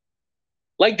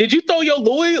 Like, did you throw your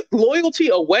loyalty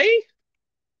away?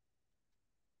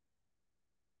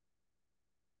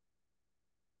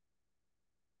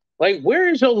 Like, where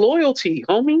is your loyalty,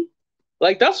 homie?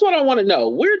 Like, that's what I want to know.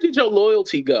 Where did your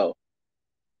loyalty go?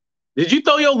 Did you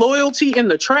throw your loyalty in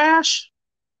the trash?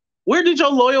 Where did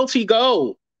your loyalty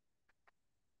go?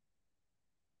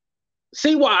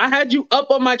 See why I had you up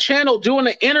on my channel doing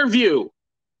an interview.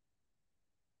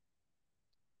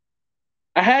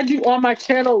 I had you on my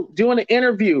channel doing an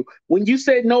interview when you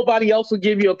said nobody else would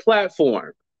give you a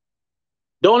platform.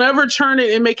 Don't ever turn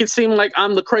it and make it seem like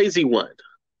I'm the crazy one.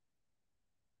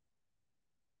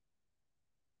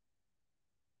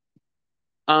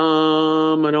 I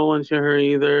don't want to hear her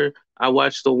either. I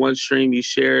watched the one stream you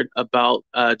shared about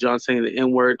John saying the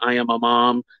N-word. I am a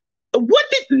mom. What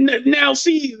did now?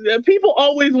 See, people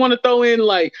always want to throw in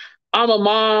like, I'm a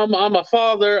mom, I'm a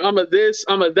father, I'm a this,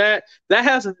 I'm a that. That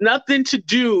has nothing to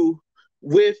do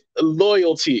with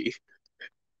loyalty.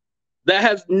 That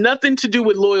has nothing to do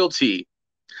with loyalty.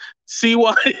 See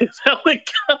why is Helen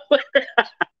Keller?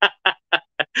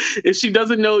 If she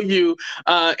doesn't know you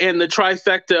and the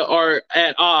trifecta are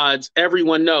at odds,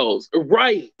 everyone knows.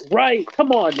 Right, right.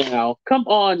 Come on now. Come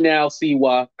on now,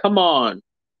 Siwa. Come on.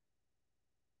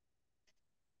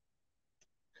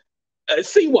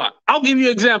 Siwa, I'll give you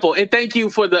an example. And thank you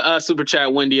for the super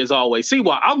chat, Wendy, as always.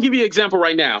 Siwa, I'll give you an example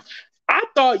right now. I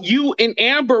thought you and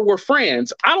Amber were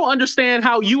friends. I don't understand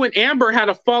how you and Amber had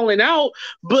a falling out,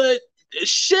 but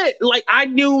shit, like I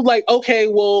knew, like, okay,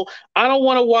 well, I don't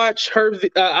want to watch her.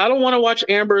 I don't want to watch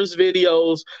Amber's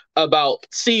videos about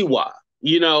Siwa,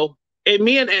 and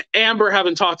me and Amber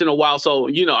haven't talked in a while, so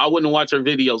I wouldn't watch her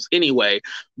videos anyway.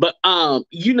 But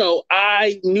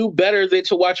I knew better than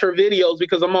to watch her videos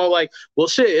because I'm all like, well,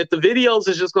 shit, if the videos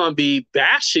is just gonna be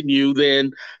bashing you,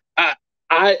 then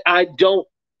I don't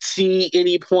see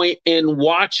any point in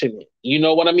watching it. You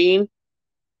know what I mean?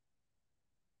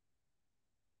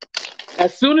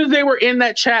 As soon as they were in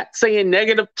that chat saying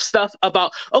negative stuff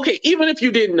about, okay, even if you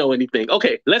didn't know anything,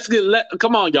 okay,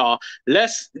 come on, y'all.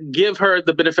 Let's give her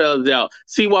the benefit of the doubt.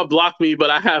 See what blocked me, but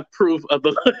I have proof of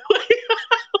the.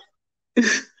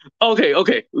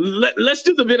 Okay. Let's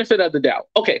do the benefit of the doubt.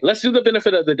 Okay, let's do the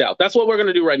benefit of the doubt. That's what we're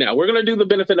gonna do right now. We're gonna do the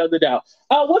benefit of the doubt.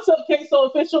 What's up, Queso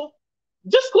Official?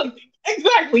 Just click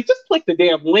the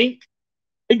damn link.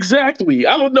 Exactly.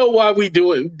 I don't know why we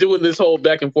doing this whole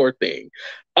back and forth thing.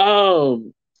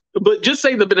 But just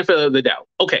say the benefit of the doubt.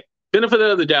 Okay. Benefit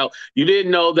of the doubt. You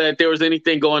didn't know that there was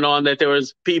anything going on, that there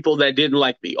was people that didn't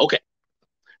like me. Okay.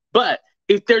 But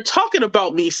if they're talking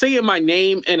about me, saying my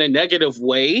name in a negative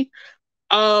way,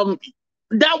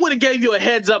 that would have gave you a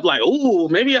heads up, like, ooh,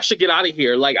 maybe I should get out of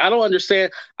here. Like, I don't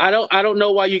understand. I don't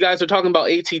know why you guys are talking about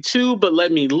AT2, but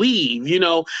let me leave.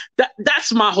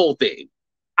 That's my whole thing.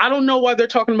 I don't know why they're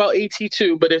talking about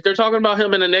AT2, but if they're talking about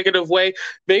him in a negative way,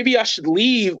 maybe I should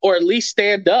leave or at least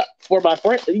stand up for my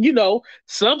friend,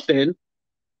 something.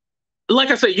 Like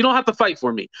I said, you don't have to fight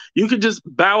for me. You can just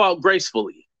bow out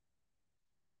gracefully.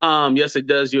 Yes, it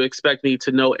does. You expect me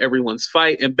to know everyone's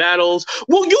fight and battles.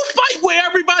 Well, you fight with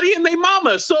everybody and they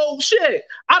mama. So shit.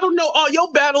 I don't know all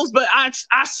your battles, but I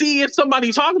see if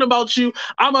somebody talking about you,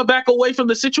 I'ma back away from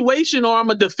the situation or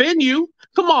I'ma defend you.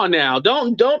 Come on now.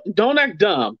 Don't act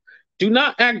dumb. Do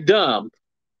not act dumb.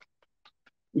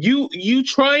 You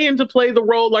trying to play the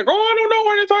role like, oh, I don't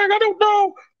know anything. I don't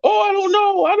know. Oh, I don't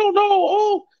know. I don't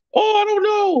know. Oh, I don't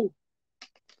know.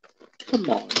 Come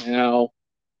on now.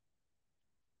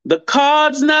 The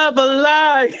cards never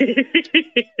lie.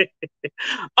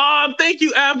 Thank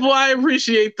you, Apple. I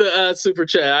appreciate the super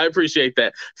chat. I appreciate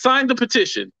that. Sign the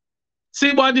petition.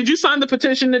 See, why did you sign the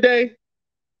petition today?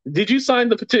 Did you sign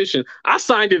the petition? I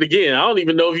signed it again. I don't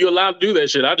even know if you're allowed to do that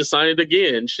shit. I just signed it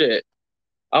again. Shit.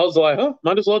 I was like,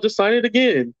 might as well just sign it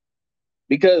again.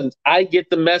 Because I get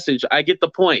the message. I get the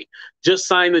point. Just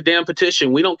sign the damn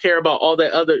petition. We don't care about all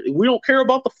that other. We don't care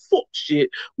about the fuck shit.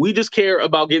 We just care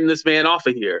about getting this man off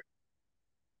of here.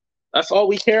 That's all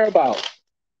we care about.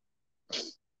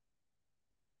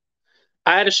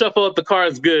 I had to shuffle up the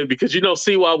cards good because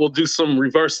CY will do some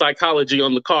reverse psychology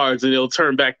on the cards and it'll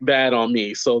turn back bad on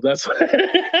me. So that's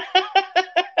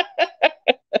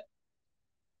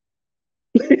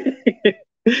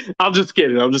I'm just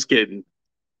kidding. I'm just kidding.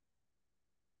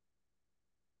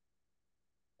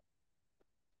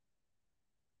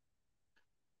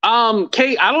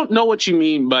 Kate, I don't know what you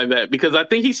mean by that because I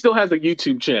think he still has a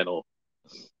YouTube channel.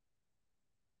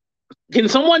 Can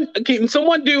someone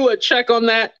do a check on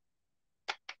that?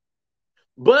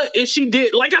 But if she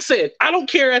did, like I said, I don't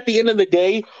care at the end of the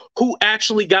day who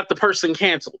actually got the person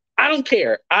canceled. I don't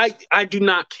care. I do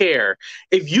not care.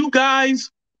 If you guys,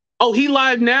 he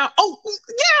live now. Oh,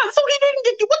 yeah, so he didn't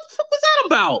get you. What the fuck was that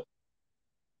about?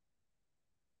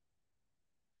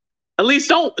 At least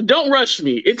don't rush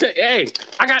me. Hey,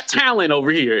 I got talent over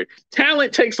here.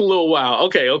 Talent takes a little while.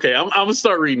 Okay, I'm gonna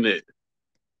start reading it.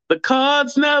 The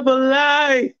cards never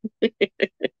lie.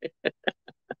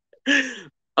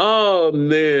 Oh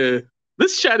man,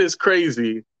 this chat is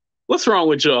crazy. What's wrong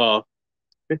with y'all?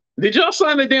 Did y'all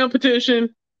sign the damn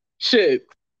petition? Shit,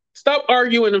 stop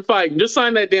arguing and fighting. Just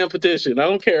sign that damn petition. I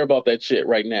don't care about that shit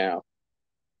right now.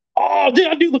 Oh, did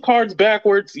I do the cards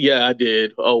backwards? Yeah, I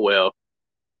did. Oh well.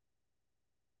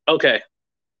 Okay.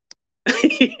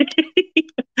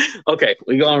 Okay,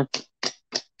 we going.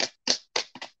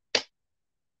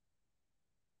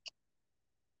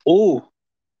 Ooh,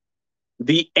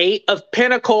 the 8 of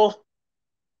Pentacles.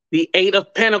 The 8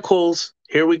 of Pentacles.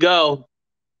 Here we go.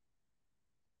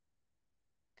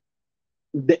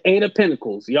 The 8 of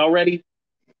Pentacles. Y'all ready?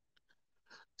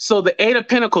 So the 8 of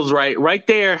Pentacles, right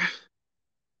there.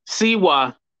 See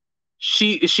why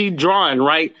she drawing,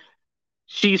 right?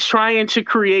 She's trying to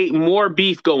create more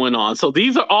beef going on. So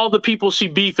these are all the people she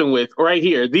beefing with right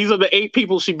here. These are the 8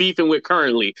 people she beefing with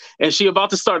currently. And she about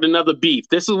to start another beef.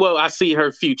 This is what I see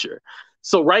her future.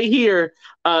 So right here,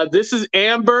 this is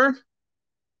Amber.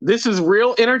 This is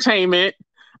Real Entertainment.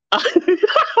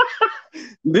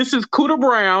 This is Cooter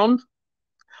Brown.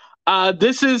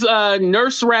 This is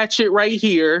Nurse Ratchet right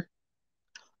here.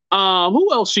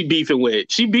 Who else she beefing with?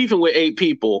 She beefing with 8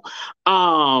 people.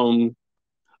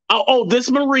 This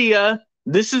Maria,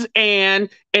 this is Anne,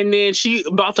 and then she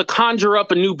about to conjure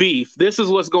up a new beef. This is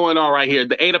what's going on right here,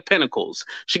 the 8 of Pentacles.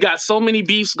 She got so many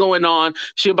beefs going on,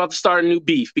 she about to start a new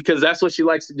beef because that's what she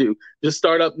likes to do. Just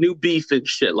start up new beef and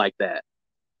shit like that.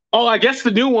 Oh, I guess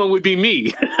the new one would be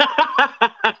me.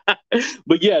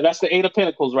 But yeah, that's the 8 of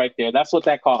Pentacles right there. That's what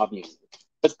that card means.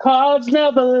 The cards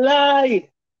never lie.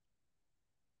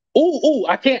 Ooh,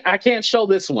 I can't show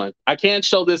this one. I can't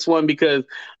show this one because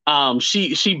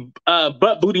she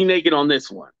butt booty naked on this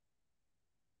one.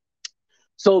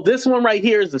 So this one right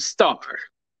here is the Star.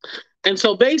 And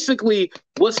so basically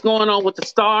what's going on with the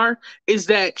Star is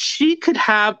that she could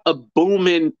have a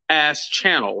booming ass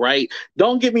channel, right?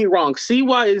 Don't get me wrong.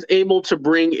 CY is able to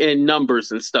bring in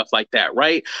numbers and stuff like that,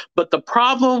 right? But the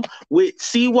problem with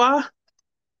CY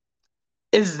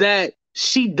is that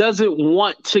she doesn't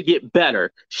want to get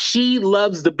better. She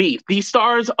loves the beef. These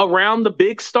stars around the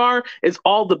big star is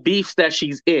all the beefs that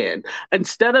she's in.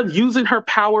 Instead of using her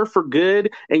power for good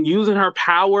and using her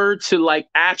power to like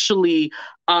actually,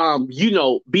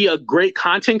 be a great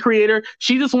content creator,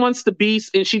 she just wants the beef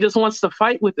and she just wants to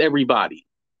fight with everybody.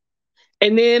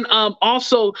 And then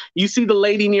also you see the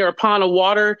lady near a pond of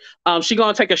water. She's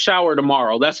gonna take a shower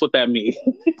tomorrow. That's what that means.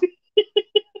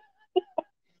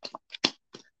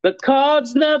 The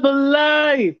cards never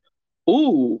lie.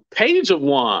 Ooh, Page of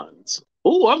Wands.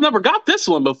 Ooh, I've never got this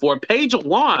one before. Page of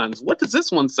Wands. What does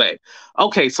this one say?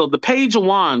 Okay, so the Page of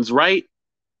Wands, right?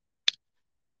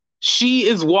 She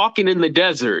is walking in the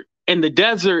desert. and the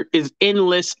desert is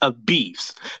endless of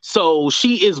beefs. So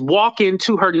she is walking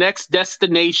to her next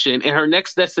destination, and her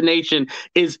next destination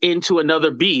is into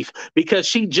another beef because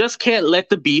she just can't let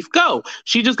the beef go.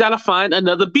 She just got to find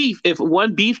another beef. If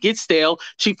one beef gets stale,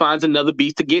 she finds another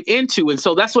beef to get into. And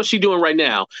so that's what she's doing right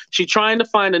now. She's trying to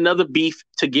find another beef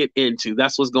to get into.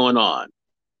 That's what's going on.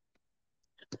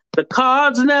 The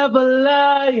cards never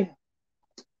lie.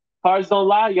 Cards don't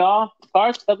lie, y'all.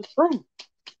 Cards tell the truth.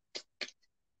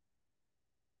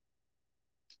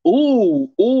 Ooh,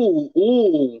 ooh,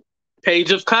 ooh.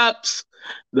 Page of Cups.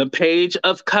 The Page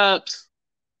of Cups.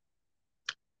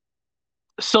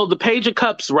 So the Page of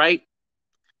Cups, right?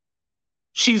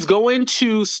 She's going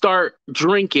to start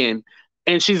drinking,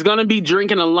 and she's going to be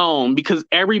drinking alone because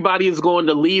everybody is going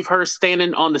to leave her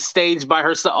standing on the stage by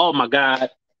herself. Oh, my God.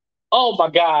 Oh,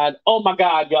 my God. Oh, my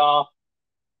God, y'all.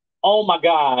 Oh, my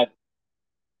God.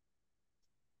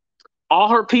 All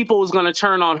her people is going to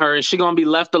turn on her, and she's going to be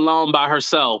left alone by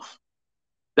herself.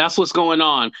 That's what's going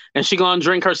on. And she's going to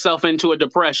drink herself into a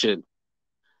depression.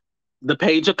 The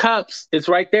Page of Cups. It's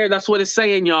right there. That's what it's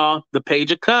saying, y'all. The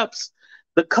Page of Cups.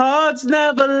 The cards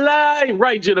never lie.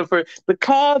 Right, Jennifer. The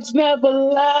cards never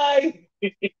lie.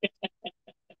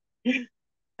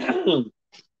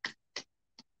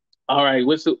 All right.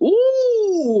 What's the...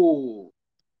 Ooh.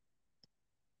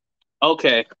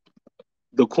 Okay.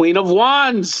 The Queen of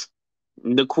Wands.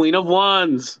 The Queen of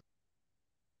Wands.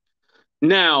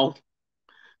 Now,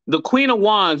 the Queen of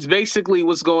Wands, basically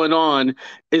what's going on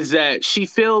is that she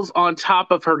feels on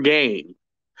top of her game.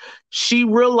 She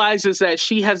realizes that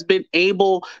she has been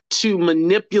able to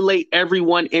manipulate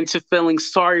everyone into feeling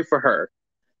sorry for her.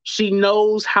 She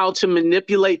knows how to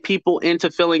manipulate people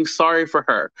into feeling sorry for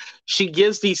her. She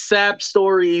gives these sad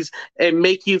stories and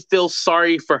make you feel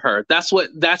sorry for her. That's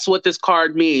what this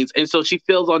card means. And so she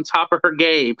feels on top of her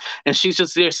game, and she's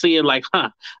just there seeing like, I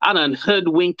done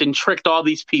hoodwinked and tricked all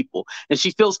these people. And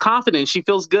she feels confident. She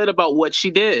feels good about what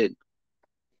she did.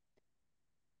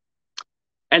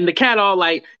 And the cat all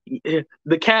like,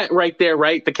 the cat right there,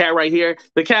 right? The cat right here.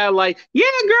 The cat like, yeah,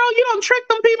 girl, you don't trick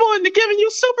them people into giving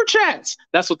you super chats.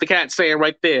 That's what the cat's saying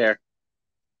right there.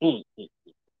 Mm-hmm.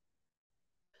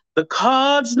 The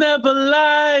cards never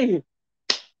lie.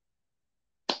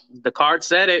 The card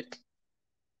said it.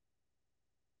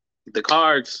 The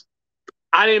cards.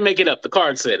 I didn't make it up. The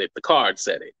card said it. The card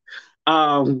said it.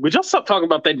 Would y'all stop talking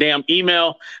about that damn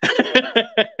email?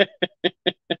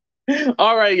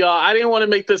 All right, y'all. I didn't want to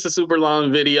make this a super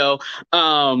long video.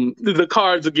 The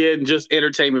cards, again, just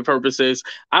entertainment purposes.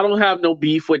 I don't have no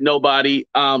beef with nobody.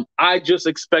 I just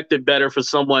expected better for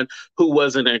someone who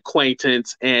was an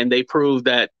acquaintance, and they proved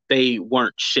that they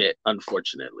weren't shit,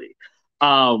 unfortunately.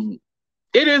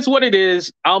 It is what it is.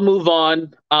 I'll move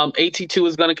on. AT2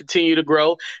 is going to continue to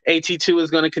grow. AT2 is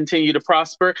going to continue to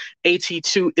prosper.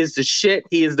 AT2 is the shit.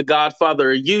 He is the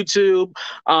godfather of YouTube.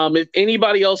 If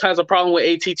anybody else has a problem with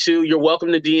AT2, you're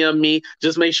welcome to DM me.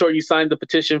 Just make sure you sign the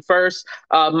petition first.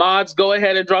 Mods, go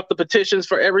ahead and drop the petitions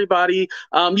for everybody.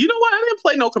 You know what? I didn't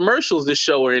play no commercials this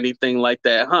show or anything like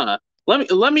that, huh?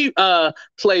 Let me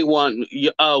play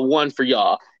one for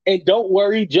y'all. And don't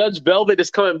worry, Judge Velvet is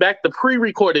coming back. The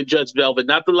pre-recorded Judge Velvet,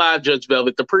 not the live Judge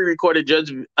Velvet. The pre-recorded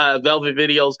Judge Velvet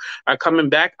videos are coming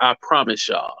back. I promise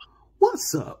y'all.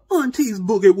 What's up, aunties,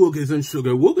 boogie woogies, and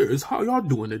sugar woogers? How y'all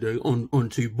doing today,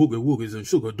 auntie boogie woogies and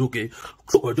sugar doogie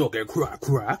crack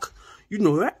crack? You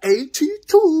know that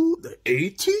AT2, the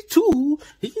AT2,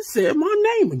 he said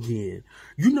my name again.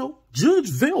 You know, Judge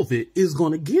Velvet is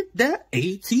gonna get that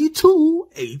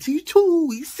AT2.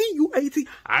 We see you, AT.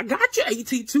 I got you,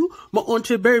 AT2. My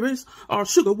auntie babies are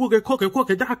sugar woogie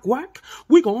cookie doc whack.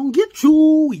 We gonna get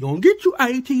you. We gonna get you,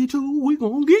 AT2. We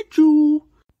gonna get you.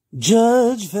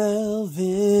 Judge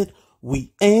Velvet,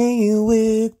 we ain't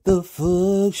with the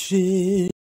fuck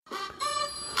shit.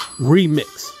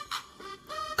 Remix.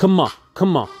 Come on.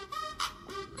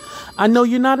 I know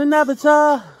you're not an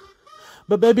avatar,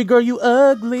 but baby girl, you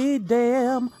ugly,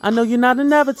 damn. I know you're not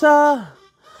an avatar,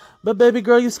 but baby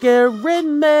girl, you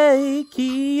scaring me,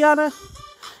 Kiana.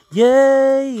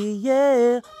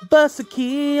 Yeah, bust a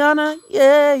Kiana,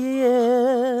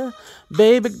 yeah.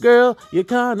 Baby girl, you're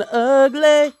kinda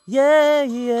ugly,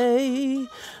 yeah.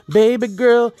 Baby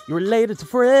girl, you're related to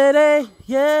Freddy,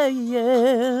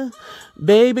 yeah.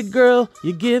 Baby girl,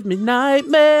 you give me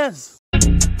nightmares.